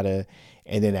 yada, yada?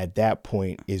 And then at that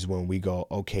point is when we go,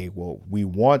 okay, well, we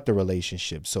want the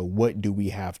relationship. So what do we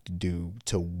have to do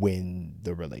to win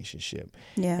the relationship?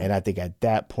 Yeah. And I think at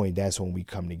that point, that's when we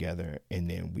come together and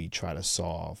then we try to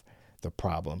solve the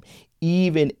problem.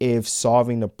 Even if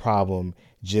solving the problem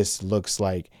just looks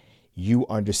like you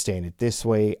understand it this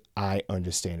way, I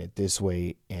understand it this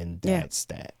way, and that's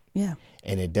that. Yeah.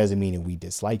 And it doesn't mean that we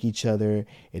dislike each other.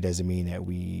 It doesn't mean that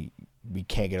we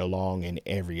can't get along in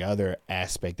every other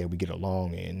aspect that we get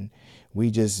along in.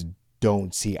 We just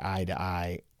don't see eye to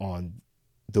eye on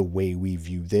the way we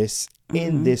view this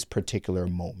in this particular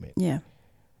moment. Yeah.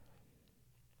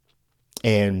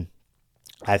 And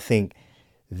I think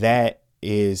that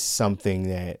is something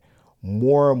that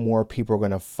more and more people are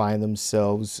going to find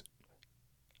themselves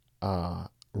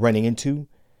running into,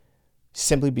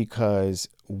 simply because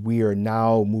we are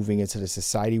now moving into the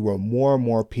society where more and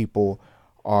more people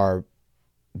are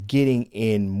getting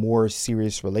in more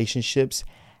serious relationships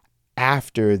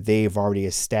after they've already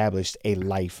established a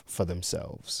life for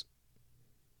themselves.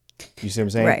 You see what I'm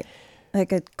saying? Right.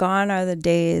 Like, gone are the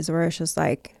days where it's just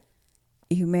like,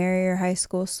 you marry your high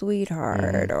school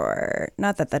sweetheart, or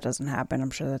not that doesn't happen.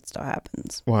 I'm sure that still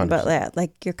happens. 100%. But yeah,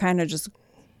 like, you're kind of just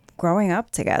growing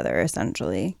up together,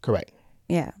 essentially. Correct.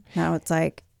 Yeah. Now it's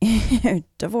like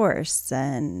divorce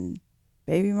and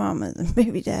baby mamas and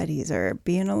baby daddies, or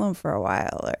being alone for a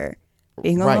while, or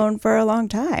being alone for a long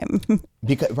time.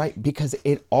 Because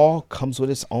it all comes with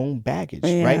its own baggage,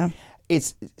 right?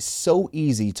 It's so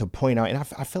easy to point out, and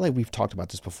I feel like we've talked about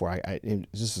this before.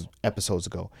 This is episodes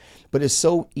ago, but it's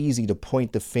so easy to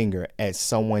point the finger at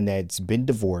someone that's been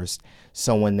divorced,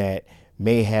 someone that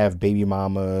may have baby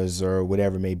mamas or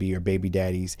whatever it may be, or baby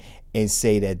daddies, and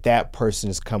say that person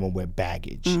is coming with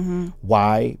baggage.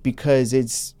 Why? Because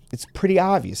it's pretty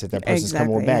obvious that person's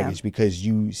coming with baggage, because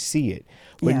you see it.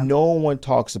 But no one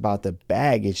talks about the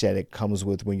baggage that it comes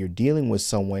with when you're dealing with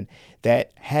someone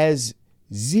that has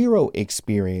zero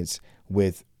experience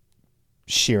with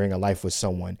sharing a life with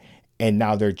someone, and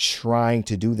now they're trying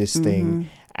to do this thing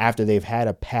after they've had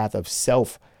a path of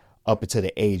self up until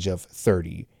the age of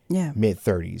 30, mid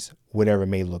 30s, whatever it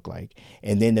may look like.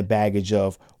 And then the baggage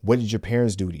of, what did your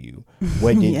parents do to you?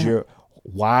 What did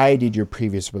why did your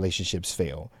previous relationships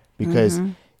fail? Because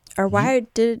or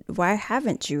why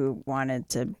haven't you wanted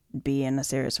to be in a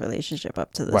serious relationship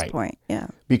up to this point? Yeah.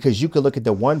 Because you could look at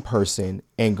the one person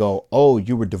and go, oh,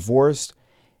 you were divorced.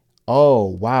 Oh,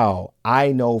 wow.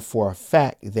 I know for a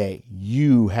fact that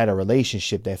you had a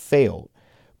relationship that failed.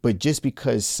 But just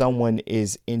because someone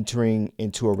is entering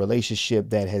into a relationship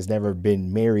that has never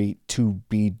been married to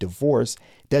be divorced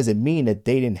doesn't mean that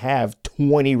they didn't have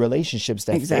 20 relationships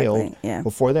that failed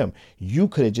before them. You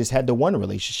could have just had the one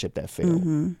relationship that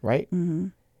failed, right?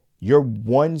 Your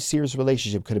one serious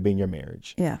relationship could have been your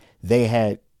marriage. Yeah. They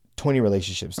had 20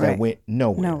 relationships that went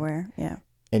nowhere. Nowhere, yeah.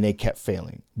 And they kept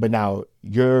failing. But now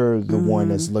you're the one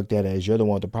that's looked at as you're the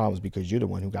one with the problems, because you're the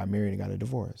one who got married and got a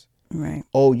divorce. Right.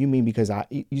 Oh, you mean because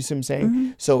you see what I'm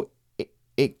saying? So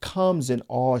it comes in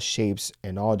all shapes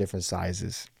and all different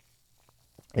sizes.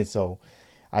 And so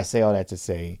I say all that to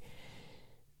say,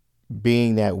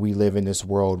 being that we live in this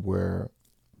world where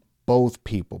both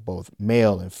people, both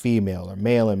male and female, or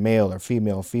male and male, or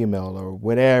female and female, or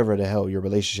whatever the hell your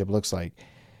relationship looks like,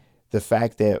 the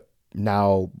fact that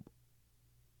now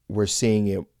we're seeing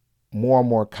it more and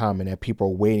more common that people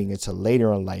are waiting until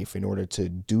later in life in order to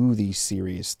do these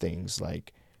serious things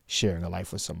like sharing a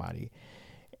life with somebody.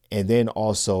 And then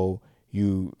also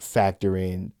you factor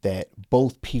in that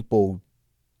both people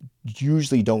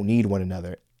usually don't need one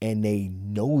another, and they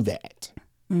know that,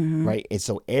 right? And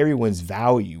so everyone's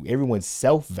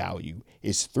self-value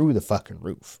is through the fucking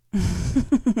roof,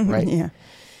 right? Yeah.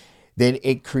 Then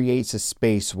it creates a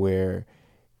space where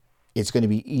it's going to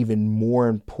be even more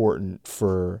important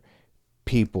for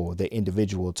people, the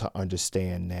individual, to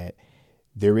understand that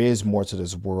there is more to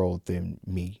this world than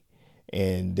me,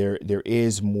 and there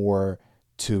is more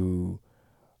to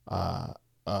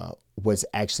what's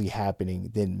actually happening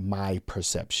than my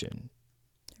perception.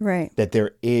 Right. That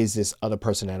there is this other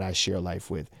person that I share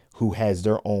life with who has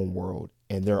their own world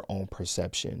and their own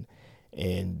perception,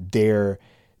 and they're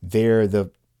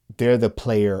the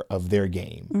player of their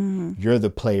game. You're the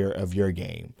player of your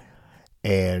game,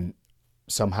 and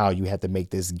somehow you have to make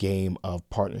this game of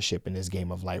partnership and this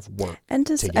game of life work. And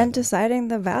deciding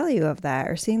the value of that,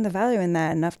 or seeing the value in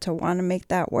that enough to want to make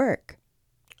that work.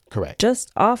 Correct.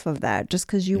 Just off of that, just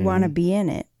because you want to be in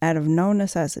it out of no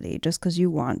necessity, just because you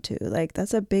want to. Like,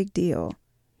 that's a big deal.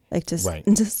 Like, just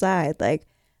decide, like,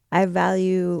 I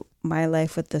value my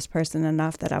life with this person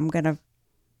enough that I'm going to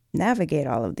navigate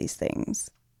all of these things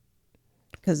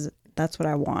because that's what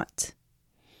I want.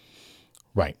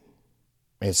 Right.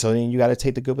 And so then you got to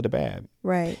take the good with the bad.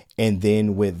 Right. And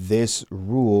then with this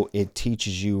rule, it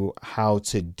teaches you how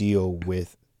to deal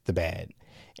with the bad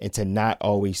and to not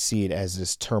always see it as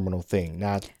this terminal thing,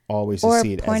 not always to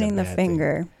see it as a pointing the bad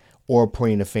finger. thing. Or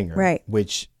pointing the finger. Right.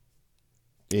 Which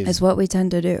is what we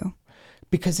tend to do.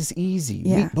 Because it's easy.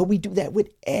 Yeah. But we do that with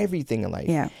everything in life.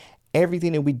 Yeah.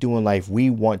 Everything that we do in life, we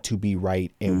want to be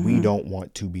right and we don't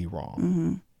want to be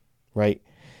wrong. Right.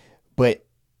 But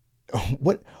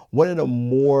one of the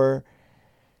more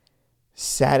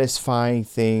satisfying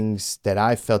things that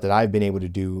I felt that I've been able to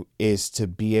do is to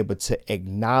be able to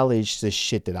acknowledge the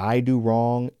shit that I do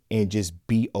wrong and just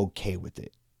be okay with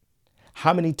it.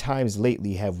 How many times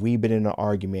lately have we been in an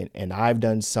argument and I've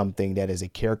done something that is a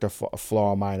character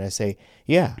flaw of mine? And I say,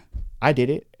 yeah, I did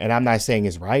it. And I'm not saying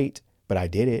it's right, but I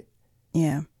did it.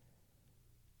 Yeah.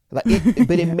 But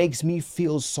it makes me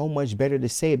feel so much better to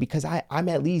say it because I'm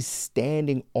at least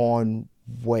standing on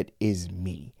what is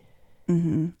me.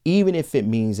 Even if it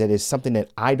means that it's something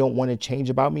that I don't want to change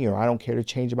about me or I don't care to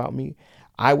change about me,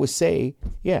 I would say,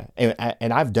 yeah.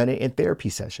 And I've done it in therapy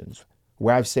sessions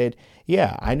where I've said,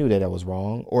 yeah, I knew that was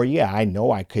wrong. Or yeah, I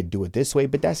know I could do it this way,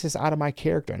 but that's just out of my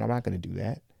character. And I'm not going to do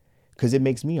that because it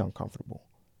makes me uncomfortable.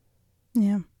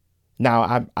 Yeah.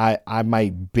 Now, I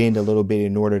might bend a little bit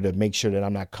in order to make sure that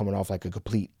I'm not coming off like a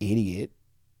complete idiot.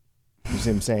 You see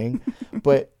what I'm saying?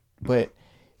 but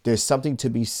there's something to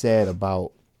be said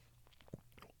about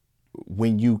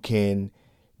when you can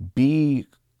be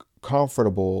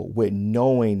comfortable with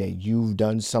knowing that you've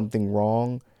done something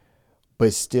wrong,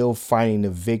 but still finding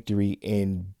the victory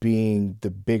in being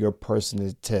the bigger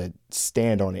person to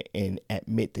stand on it and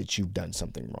admit that you've done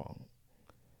something wrong.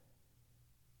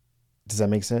 Does that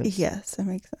make sense? Yes, that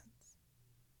makes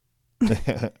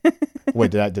sense.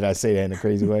 Wait, did I say that in a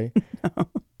crazy way? No.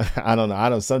 I don't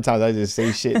know. Sometimes I just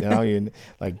say shit and I don't even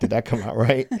like, did that come out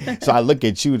right? So I look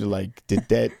at you to like, did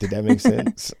that make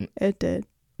sense? It did.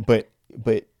 But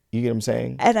you get what I'm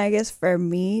saying? And I guess for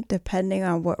me, depending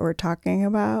on what we're talking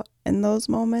about in those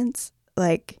moments,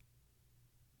 like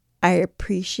I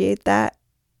appreciate that.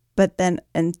 But then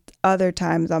in other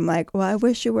times I'm like, well, I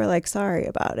wish you were like sorry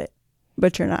about it,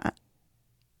 but you're not.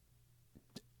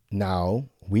 Now,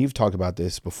 we've talked about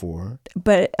this before.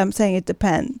 But I'm saying it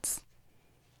depends.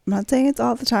 I'm not saying it's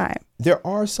all the time. There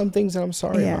are some things that I'm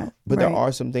sorry about, but there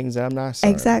are some things that I'm not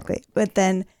sorry Exactly. about. But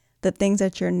then the things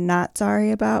that you're not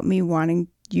sorry about, me wanting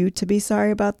you to be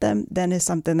sorry about them, then is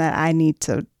something that I need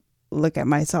to look at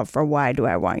myself for. Why do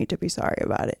I want you to be sorry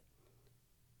about it?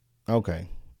 Okay.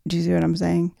 Do you see what I'm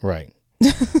saying? Right.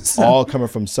 All coming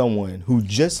from someone who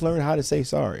just learned how to say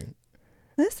sorry.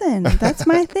 Listen, that's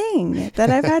my thing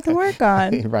that I've had to work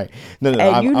on. Right. No, and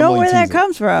I'm know where that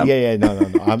comes from. Yeah. No.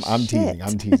 I'm teasing.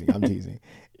 I'm teasing.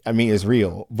 I mean, it's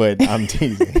real, but I'm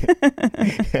teasing.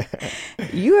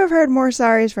 You have heard more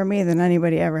sorries from me than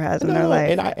anybody ever has in their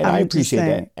life. And I appreciate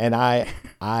that. And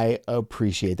I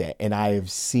appreciate that. And I have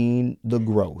seen the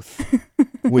growth,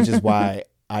 which is why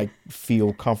I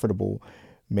feel comfortable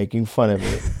making fun of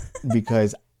it,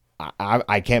 because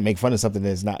I can't make fun of something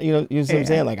that's not, you know what I'm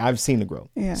saying? Like, I've seen the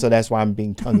growth. Yeah. So that's why I'm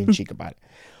being tongue in cheek about it.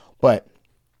 But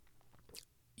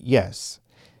yes.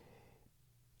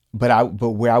 But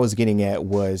where I was getting at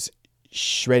was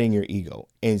shredding your ego.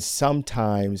 And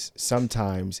sometimes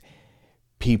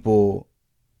people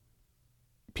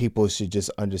should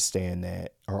just understand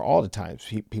that, or all the times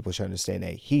people should understand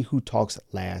that he who talks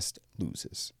last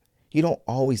loses. You don't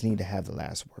always need to have the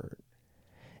last word,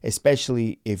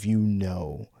 especially if you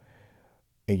know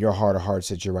in your heart of hearts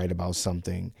that you're right about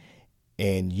something,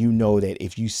 and you know that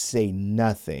if you say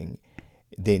nothing,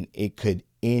 then it could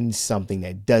end something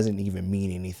that doesn't even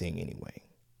mean anything anyway.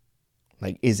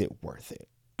 Like, is it worth it?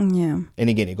 Yeah. And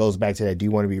again, it goes back to that. Do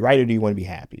you want to be right or do you want to be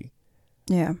happy?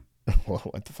 Yeah. Well,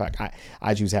 what the fuck?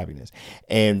 I choose happiness.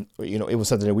 And, you know, it was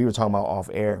something that we were talking about off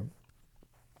air.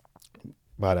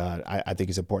 But I think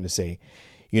it's important to say,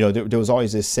 you know, there was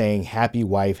always this saying, happy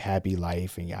wife, happy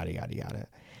life, and yada, yada, yada.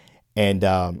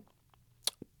 And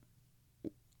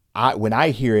when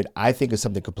I hear it, I think of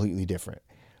something completely different.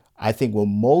 I think when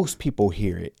most people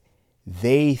hear it,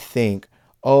 they think,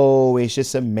 oh, it's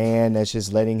just a man that's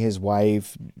just letting his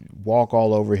wife walk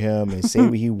all over him and say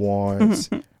what he wants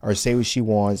or say what she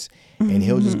wants, and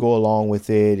he'll just go along with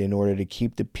it in order to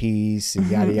keep the peace and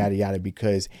yada, yada, yada,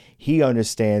 because he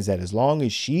understands that as long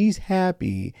as she's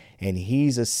happy and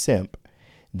he's a simp,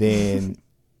 then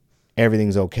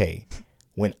everything's okay.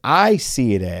 When I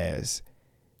see it as,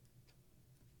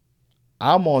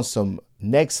 I'm on some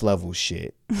next level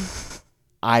shit.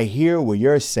 I hear what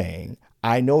you're saying.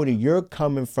 I know that you're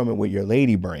coming from it with your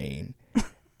lady brain,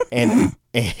 and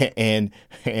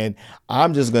and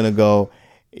I'm just gonna go,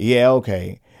 yeah,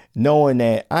 okay, knowing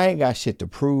that I ain't got shit to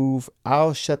prove.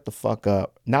 I'll shut the fuck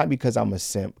up, not because I'm a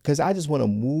simp, because I just want to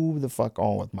move the fuck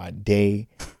on with my day,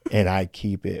 and I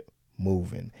keep it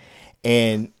moving.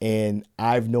 And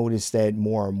I've noticed that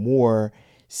more and more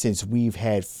since we've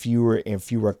had fewer and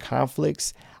fewer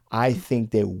conflicts. I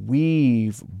think that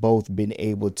we've both been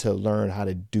able to learn how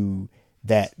to do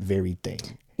that very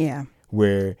thing. Yeah.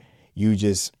 Where you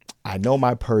just, I know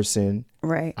my person.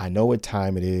 Right. I know what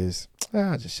time it is.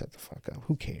 I'll just shut the fuck up.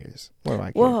 Who cares? What do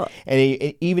I care? Well,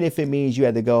 And even if it means you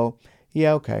had to go,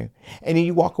 yeah, okay. And then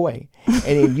you walk away. And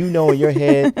then you know in your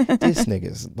head, this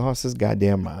nigga's lost his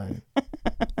goddamn mind.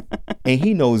 And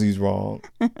he knows he's wrong.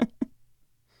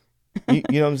 You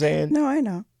know what I'm saying? No, I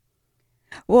know.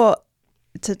 Well,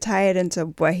 to tie it into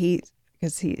what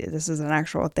because this is an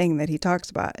actual thing that he talks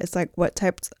about. It's like, what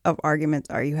types of arguments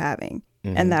are you having?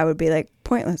 Mm-hmm. And that would be like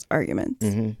pointless arguments.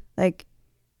 Mm-hmm. Like,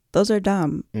 those are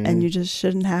dumb, Mm-hmm. and you just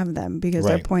shouldn't have them because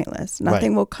Right. they're pointless.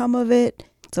 Nothing will come of it.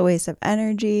 It's a waste of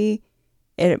energy.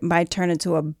 It might turn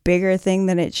into a bigger thing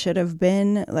than it should have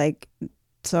been. Like,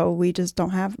 so we just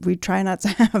we try not to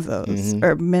have those Mm-hmm.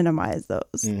 or minimize those.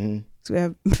 Mm-hmm. So we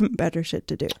have better shit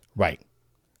to do. Right.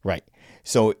 Right.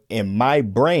 So in my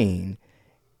brain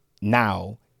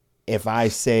now, if I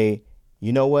say,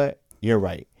 you know what, you're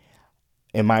right.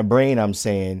 In my brain, I'm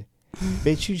saying,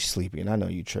 bitch, you sleeping. I know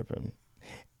you tripping.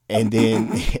 And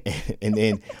then, and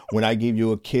then when I give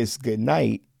you a kiss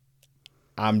goodnight,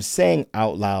 I'm saying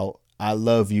out loud, I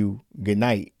love you, good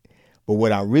night. But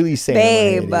what I'm really saying,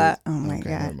 Babe, is, oh my okay,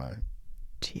 God. never mind.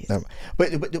 Jeez. Never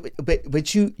mind.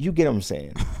 But you get what I'm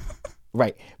saying.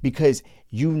 Right, because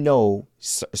you know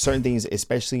certain things,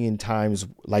 especially in times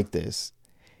like this,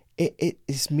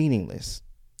 it's meaningless.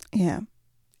 Yeah.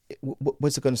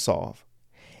 What's it going to solve?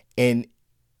 And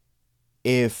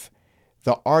if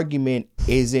the argument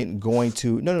isn't going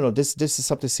to, no, this is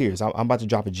something serious. I'm about to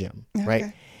drop a gem, Okay.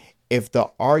 right? If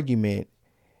the argument,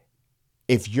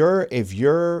 if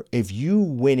you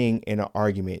winning in an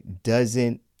argument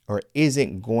doesn't or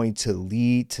isn't going to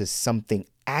lead to something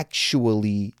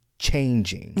actually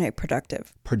changing, Like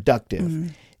productive.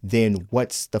 then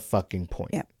what's the fucking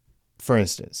point? Yeah. For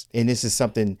instance, and this is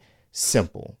something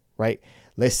simple, right?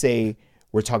 Let's say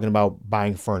we're talking about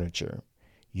buying furniture.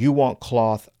 You want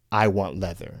cloth, I want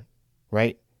leather,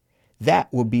 right?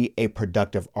 That would be a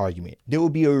productive argument. There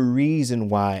would be a reason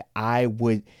why I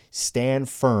would stand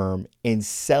firm in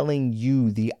selling you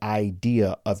the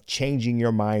idea of changing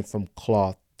your mind from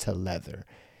cloth to leather.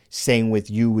 Same with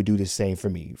you would do the same for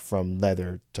me, from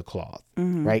leather to cloth,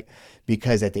 right?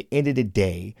 Because at the end of the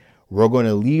day, we're going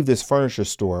to leave this furniture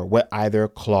store with either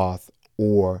cloth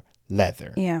or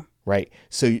leather, Yeah. right?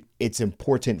 So it's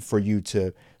important for you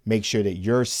to make sure that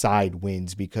your side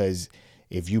wins, because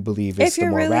if you believe it's the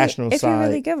more rational if side, you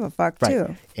really give a fuck right,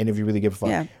 too. and if you really give a fuck,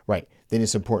 Yeah. right, then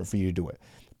it's important for you to do it.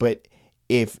 But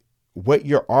if what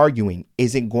you're arguing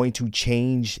isn't going to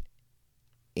change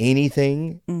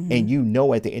anything, and you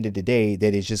know at the end of the day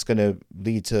that it's just going to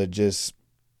lead to just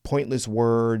pointless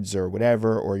words or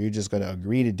whatever, or you're just going to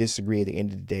agree to disagree at the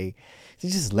end of the day,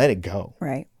 just let it go.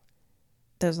 Right.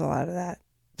 There's a lot of that.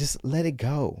 Just let it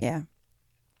go. Yeah.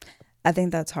 I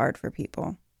think that's hard for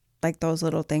people. Like, those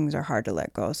little things are hard to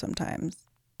let go sometimes.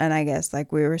 And I guess,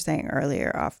 like we were saying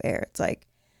earlier off air, it's like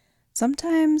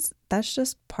sometimes that's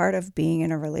just part of being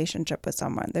in a relationship with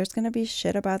someone. There's going to be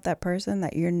shit about that person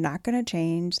that you're not going to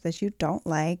change, that you don't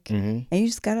like. And you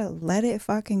just got to let it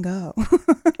fucking go.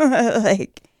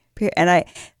 Like, and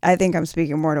I think I'm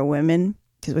speaking more to women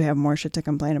because we have more shit to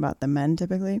complain about than men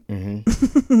typically.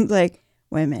 Like,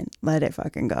 women, let it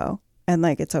fucking go. And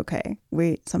like, it's okay.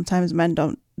 Sometimes men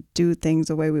don't do things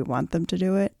the way we want them to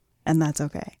do it. And that's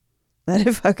okay. Let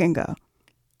it fucking go.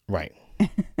 Right.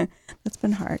 That's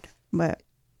been hard, but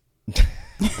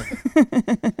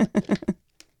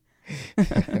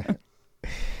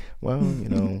well, you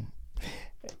know,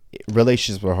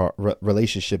 relationships are hard.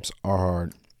 Relationships are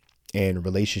hard, and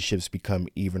relationships become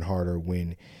even harder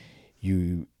when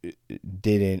you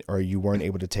didn't or you weren't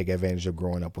able to take advantage of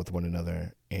growing up with one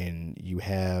another, and you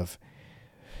have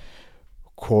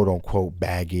quote unquote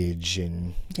baggage,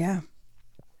 and yeah.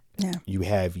 you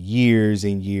have years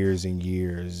and years and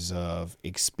years of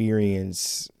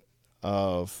experience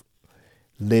of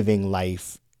living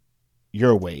life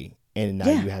your way, and now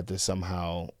you have to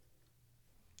somehow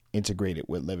integrate it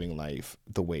with living life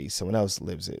the way someone else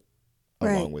lives it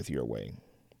along with your way.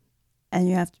 And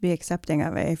you have to be accepting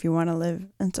of it if you want to live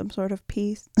in some sort of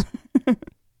peace.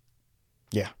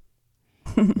 Yeah.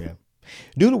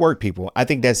 Do the work, people. I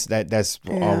think that's all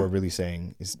Yeah. we're really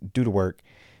saying is do the work.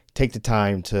 Take the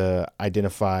time to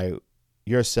identify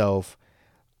yourself,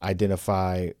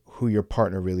 identify who your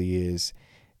partner really is,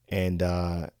 and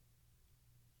I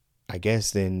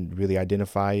guess then really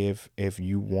identify if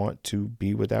you want to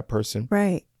be with that person,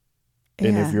 Right.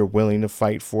 and Yeah. if you're willing to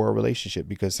fight for a relationship,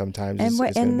 because sometimes And it's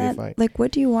going to be a that, fight. like,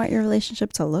 what do you want your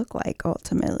relationship to look like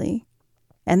ultimately?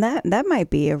 And that might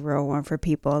be a real one for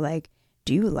people. Like,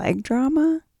 do you like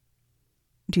drama?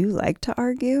 Do you like to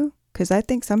argue? Because I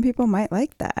think some people might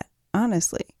like that,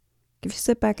 honestly. If you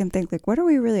sit back and think, like, what are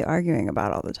we really arguing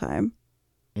about all the time?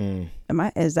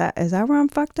 Is that where I'm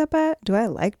fucked up at? Do I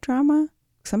like drama?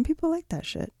 Some people like that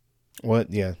shit. Well,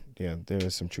 yeah, there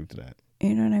is some truth to that.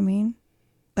 You know what I mean?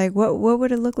 Like, what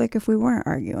would it look like if we weren't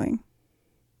arguing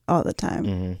all the time?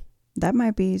 Mm-hmm. That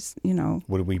might be, you know.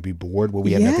 Would we be bored? Would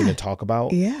we have nothing to talk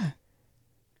about? Yeah.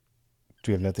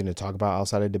 Do we have nothing to talk about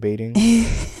outside of debating?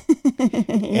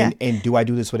 Yeah. And do I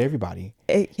do this with everybody?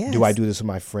 Yes. Do I do this with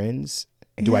my friends?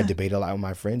 Do I Yeah. debate a lot with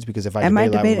my friends? Because if I Am I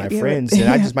debate a lot with my debating- yeah, friends, but- then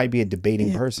I yeah. just might be a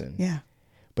debating person. Yeah.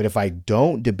 But if I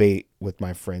don't debate with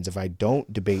my friends, if I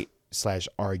don't debate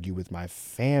 / argue with my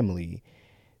family,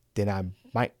 then I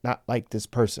might not like this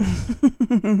person.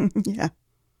 Yeah.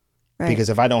 Right. Because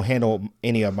if I don't handle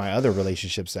any of my other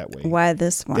relationships that way, Why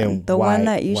this one? Then The why- one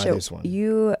that you why should, this one?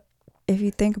 if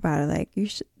you think about it, like, you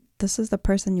should, this is the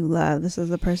person you love. This is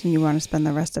the person you want to spend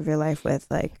the rest of your life with.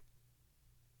 Like,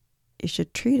 you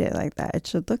should treat it like that. It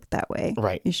should look that way.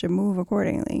 Right. You should move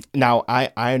accordingly. Now, I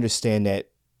understand that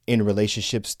in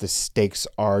relationships, the stakes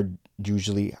are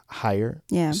usually higher.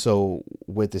 Yeah. So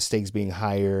with the stakes being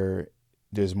higher,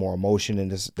 there's more emotion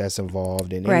and that's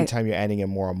involved. And Right. anytime you're adding in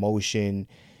more emotion,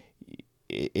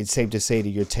 it's safe to say that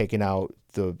you're taking out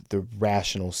the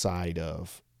rational side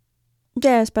of.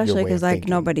 Yeah, especially way because, of like, thinking.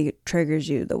 nobody triggers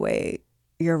you the way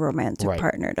your romantic Right.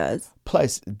 partner does.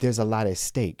 Plus, there's a lot at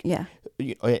stake. Yeah.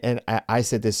 And I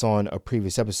said this on a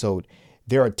previous episode.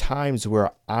 There are times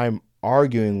where I'm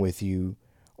arguing with you,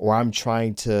 or I'm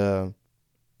trying to.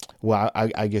 Well,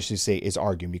 I guess you say it's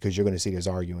arguing because you're going to say there's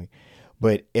arguing.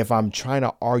 But if I'm trying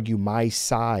to argue my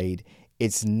side,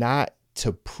 it's not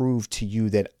to prove to you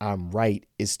that I'm right.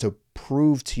 It's to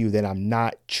prove to you that I'm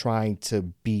not trying to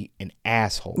be an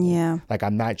asshole. Yeah. Like,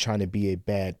 I'm not trying to be a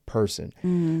bad person.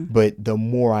 Mm. But the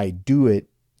more I do it,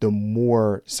 the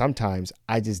more sometimes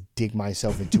I just dig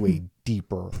myself into a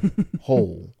deeper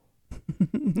hole.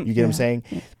 You get what I'm saying?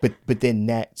 But then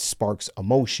that sparks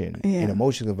emotion Yeah. and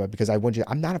emotion because I want you.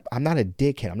 I'm not a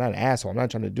dickhead. I'm not an asshole. I'm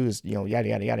not trying to do this. Yada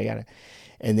yada yada yada.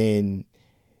 And then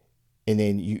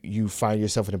you find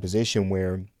yourself in a position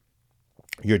where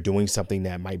you're doing something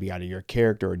that might be out of your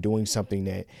character, or doing something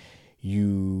that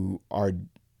you are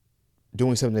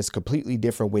doing something that's completely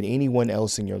different with anyone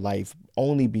else in your life,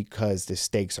 only because the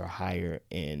stakes are higher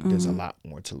and there's a lot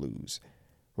more to lose,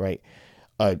 right?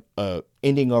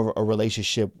 Ending of a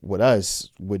relationship with us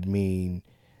would mean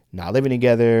not living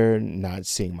together, not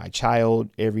seeing my child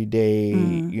every day,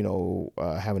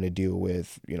 having to deal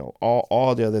with,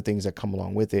 all the other things that come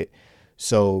along with it.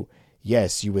 So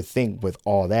yes, you would think with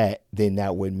all that, then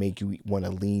that would make you want to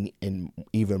lean in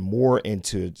even more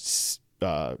into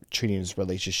treating this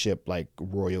relationship like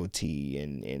royalty,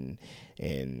 and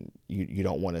you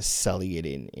don't want to sully it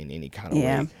in any kind of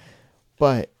way.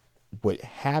 But what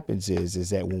happens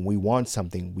is that when we want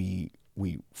something, we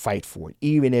fight for it,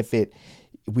 even if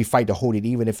we fight to hold it,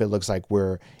 even if it looks like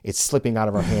it's slipping out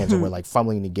of our hands and we're like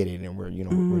fumbling to get it, and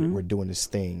we're doing this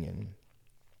thing, and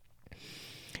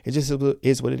it just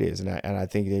is what it is. And I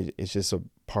think it's just a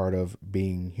part of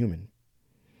being human.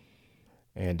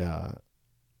 And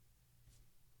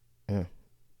yeah,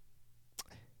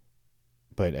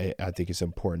 but I think it's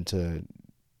important to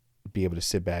be able to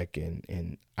sit back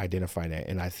and identify that.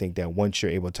 And I think that once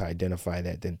you're able to identify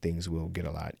that, then things will get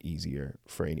a lot easier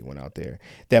for anyone out there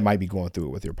that might be going through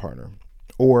it with your partner,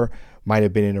 or might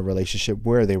have been in a relationship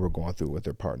where they were going through it with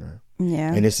their partner.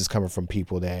 Yeah. And this is coming from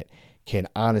people that can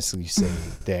honestly say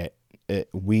that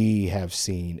we have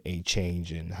seen a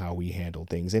change in how we handle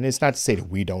things. And it's not to say that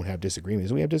we don't have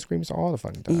disagreements. We have disagreements all the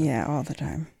fucking time. Yeah, all the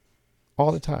time.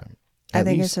 All the time. I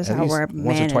think it's just how we're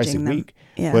once or twice a managing them. week.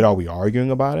 Yeah. But are we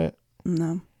arguing about it?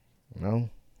 No. No.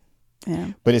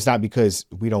 Yeah. But it's not because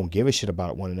we don't give a shit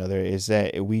about one another. It's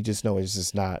that we just know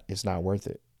it's not worth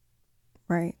it.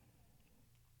 Right.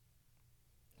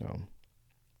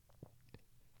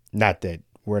 Not that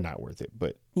we're not worth it,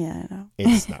 but Yeah, I know.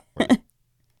 it's not worth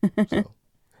it. So,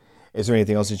 is there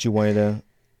anything else that you wanted to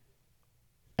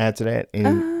add to that?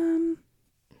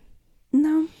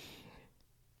 No.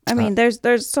 I mean, there's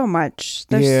so much.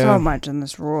 There's so much in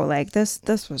this rule. Like this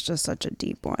was just such a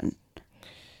deep one.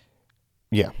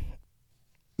 Yeah.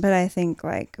 But I think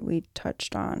like we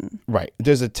touched on. Right.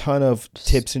 There's a ton of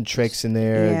tips and tricks in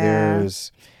there. Yeah.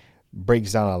 There's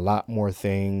breaks down a lot more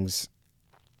things.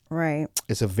 Right.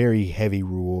 It's a very heavy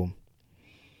rule.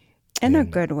 In a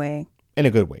good way. In a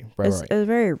good way. Right. It's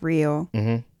very real.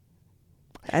 Mm-hmm.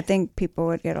 I think people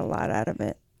would get a lot out of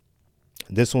it.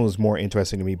 This one was more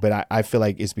interesting to me, but I feel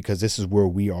like it's because this is where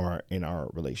we are in our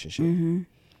relationship. Mm-hmm.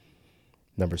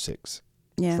 Number 6.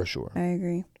 Yeah. For sure. I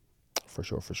agree. For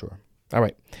sure. For sure. All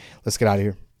right. Let's get out of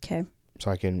here. Okay. So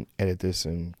I can edit this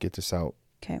and get this out.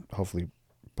 Okay. Hopefully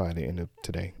by the end of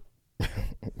today,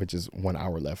 which is 1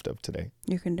 hour left of today.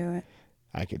 You can do it.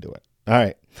 I can do it. All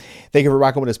right. Thank you for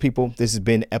rocking with us, people. This has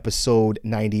been episode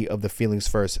 90 of the Feelings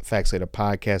First, Facts Later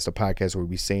podcast, a podcast where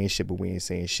we saying shit, but we ain't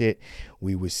saying shit.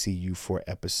 We will see you for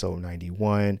episode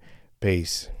 91.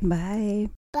 Peace. Bye.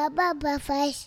 Bye.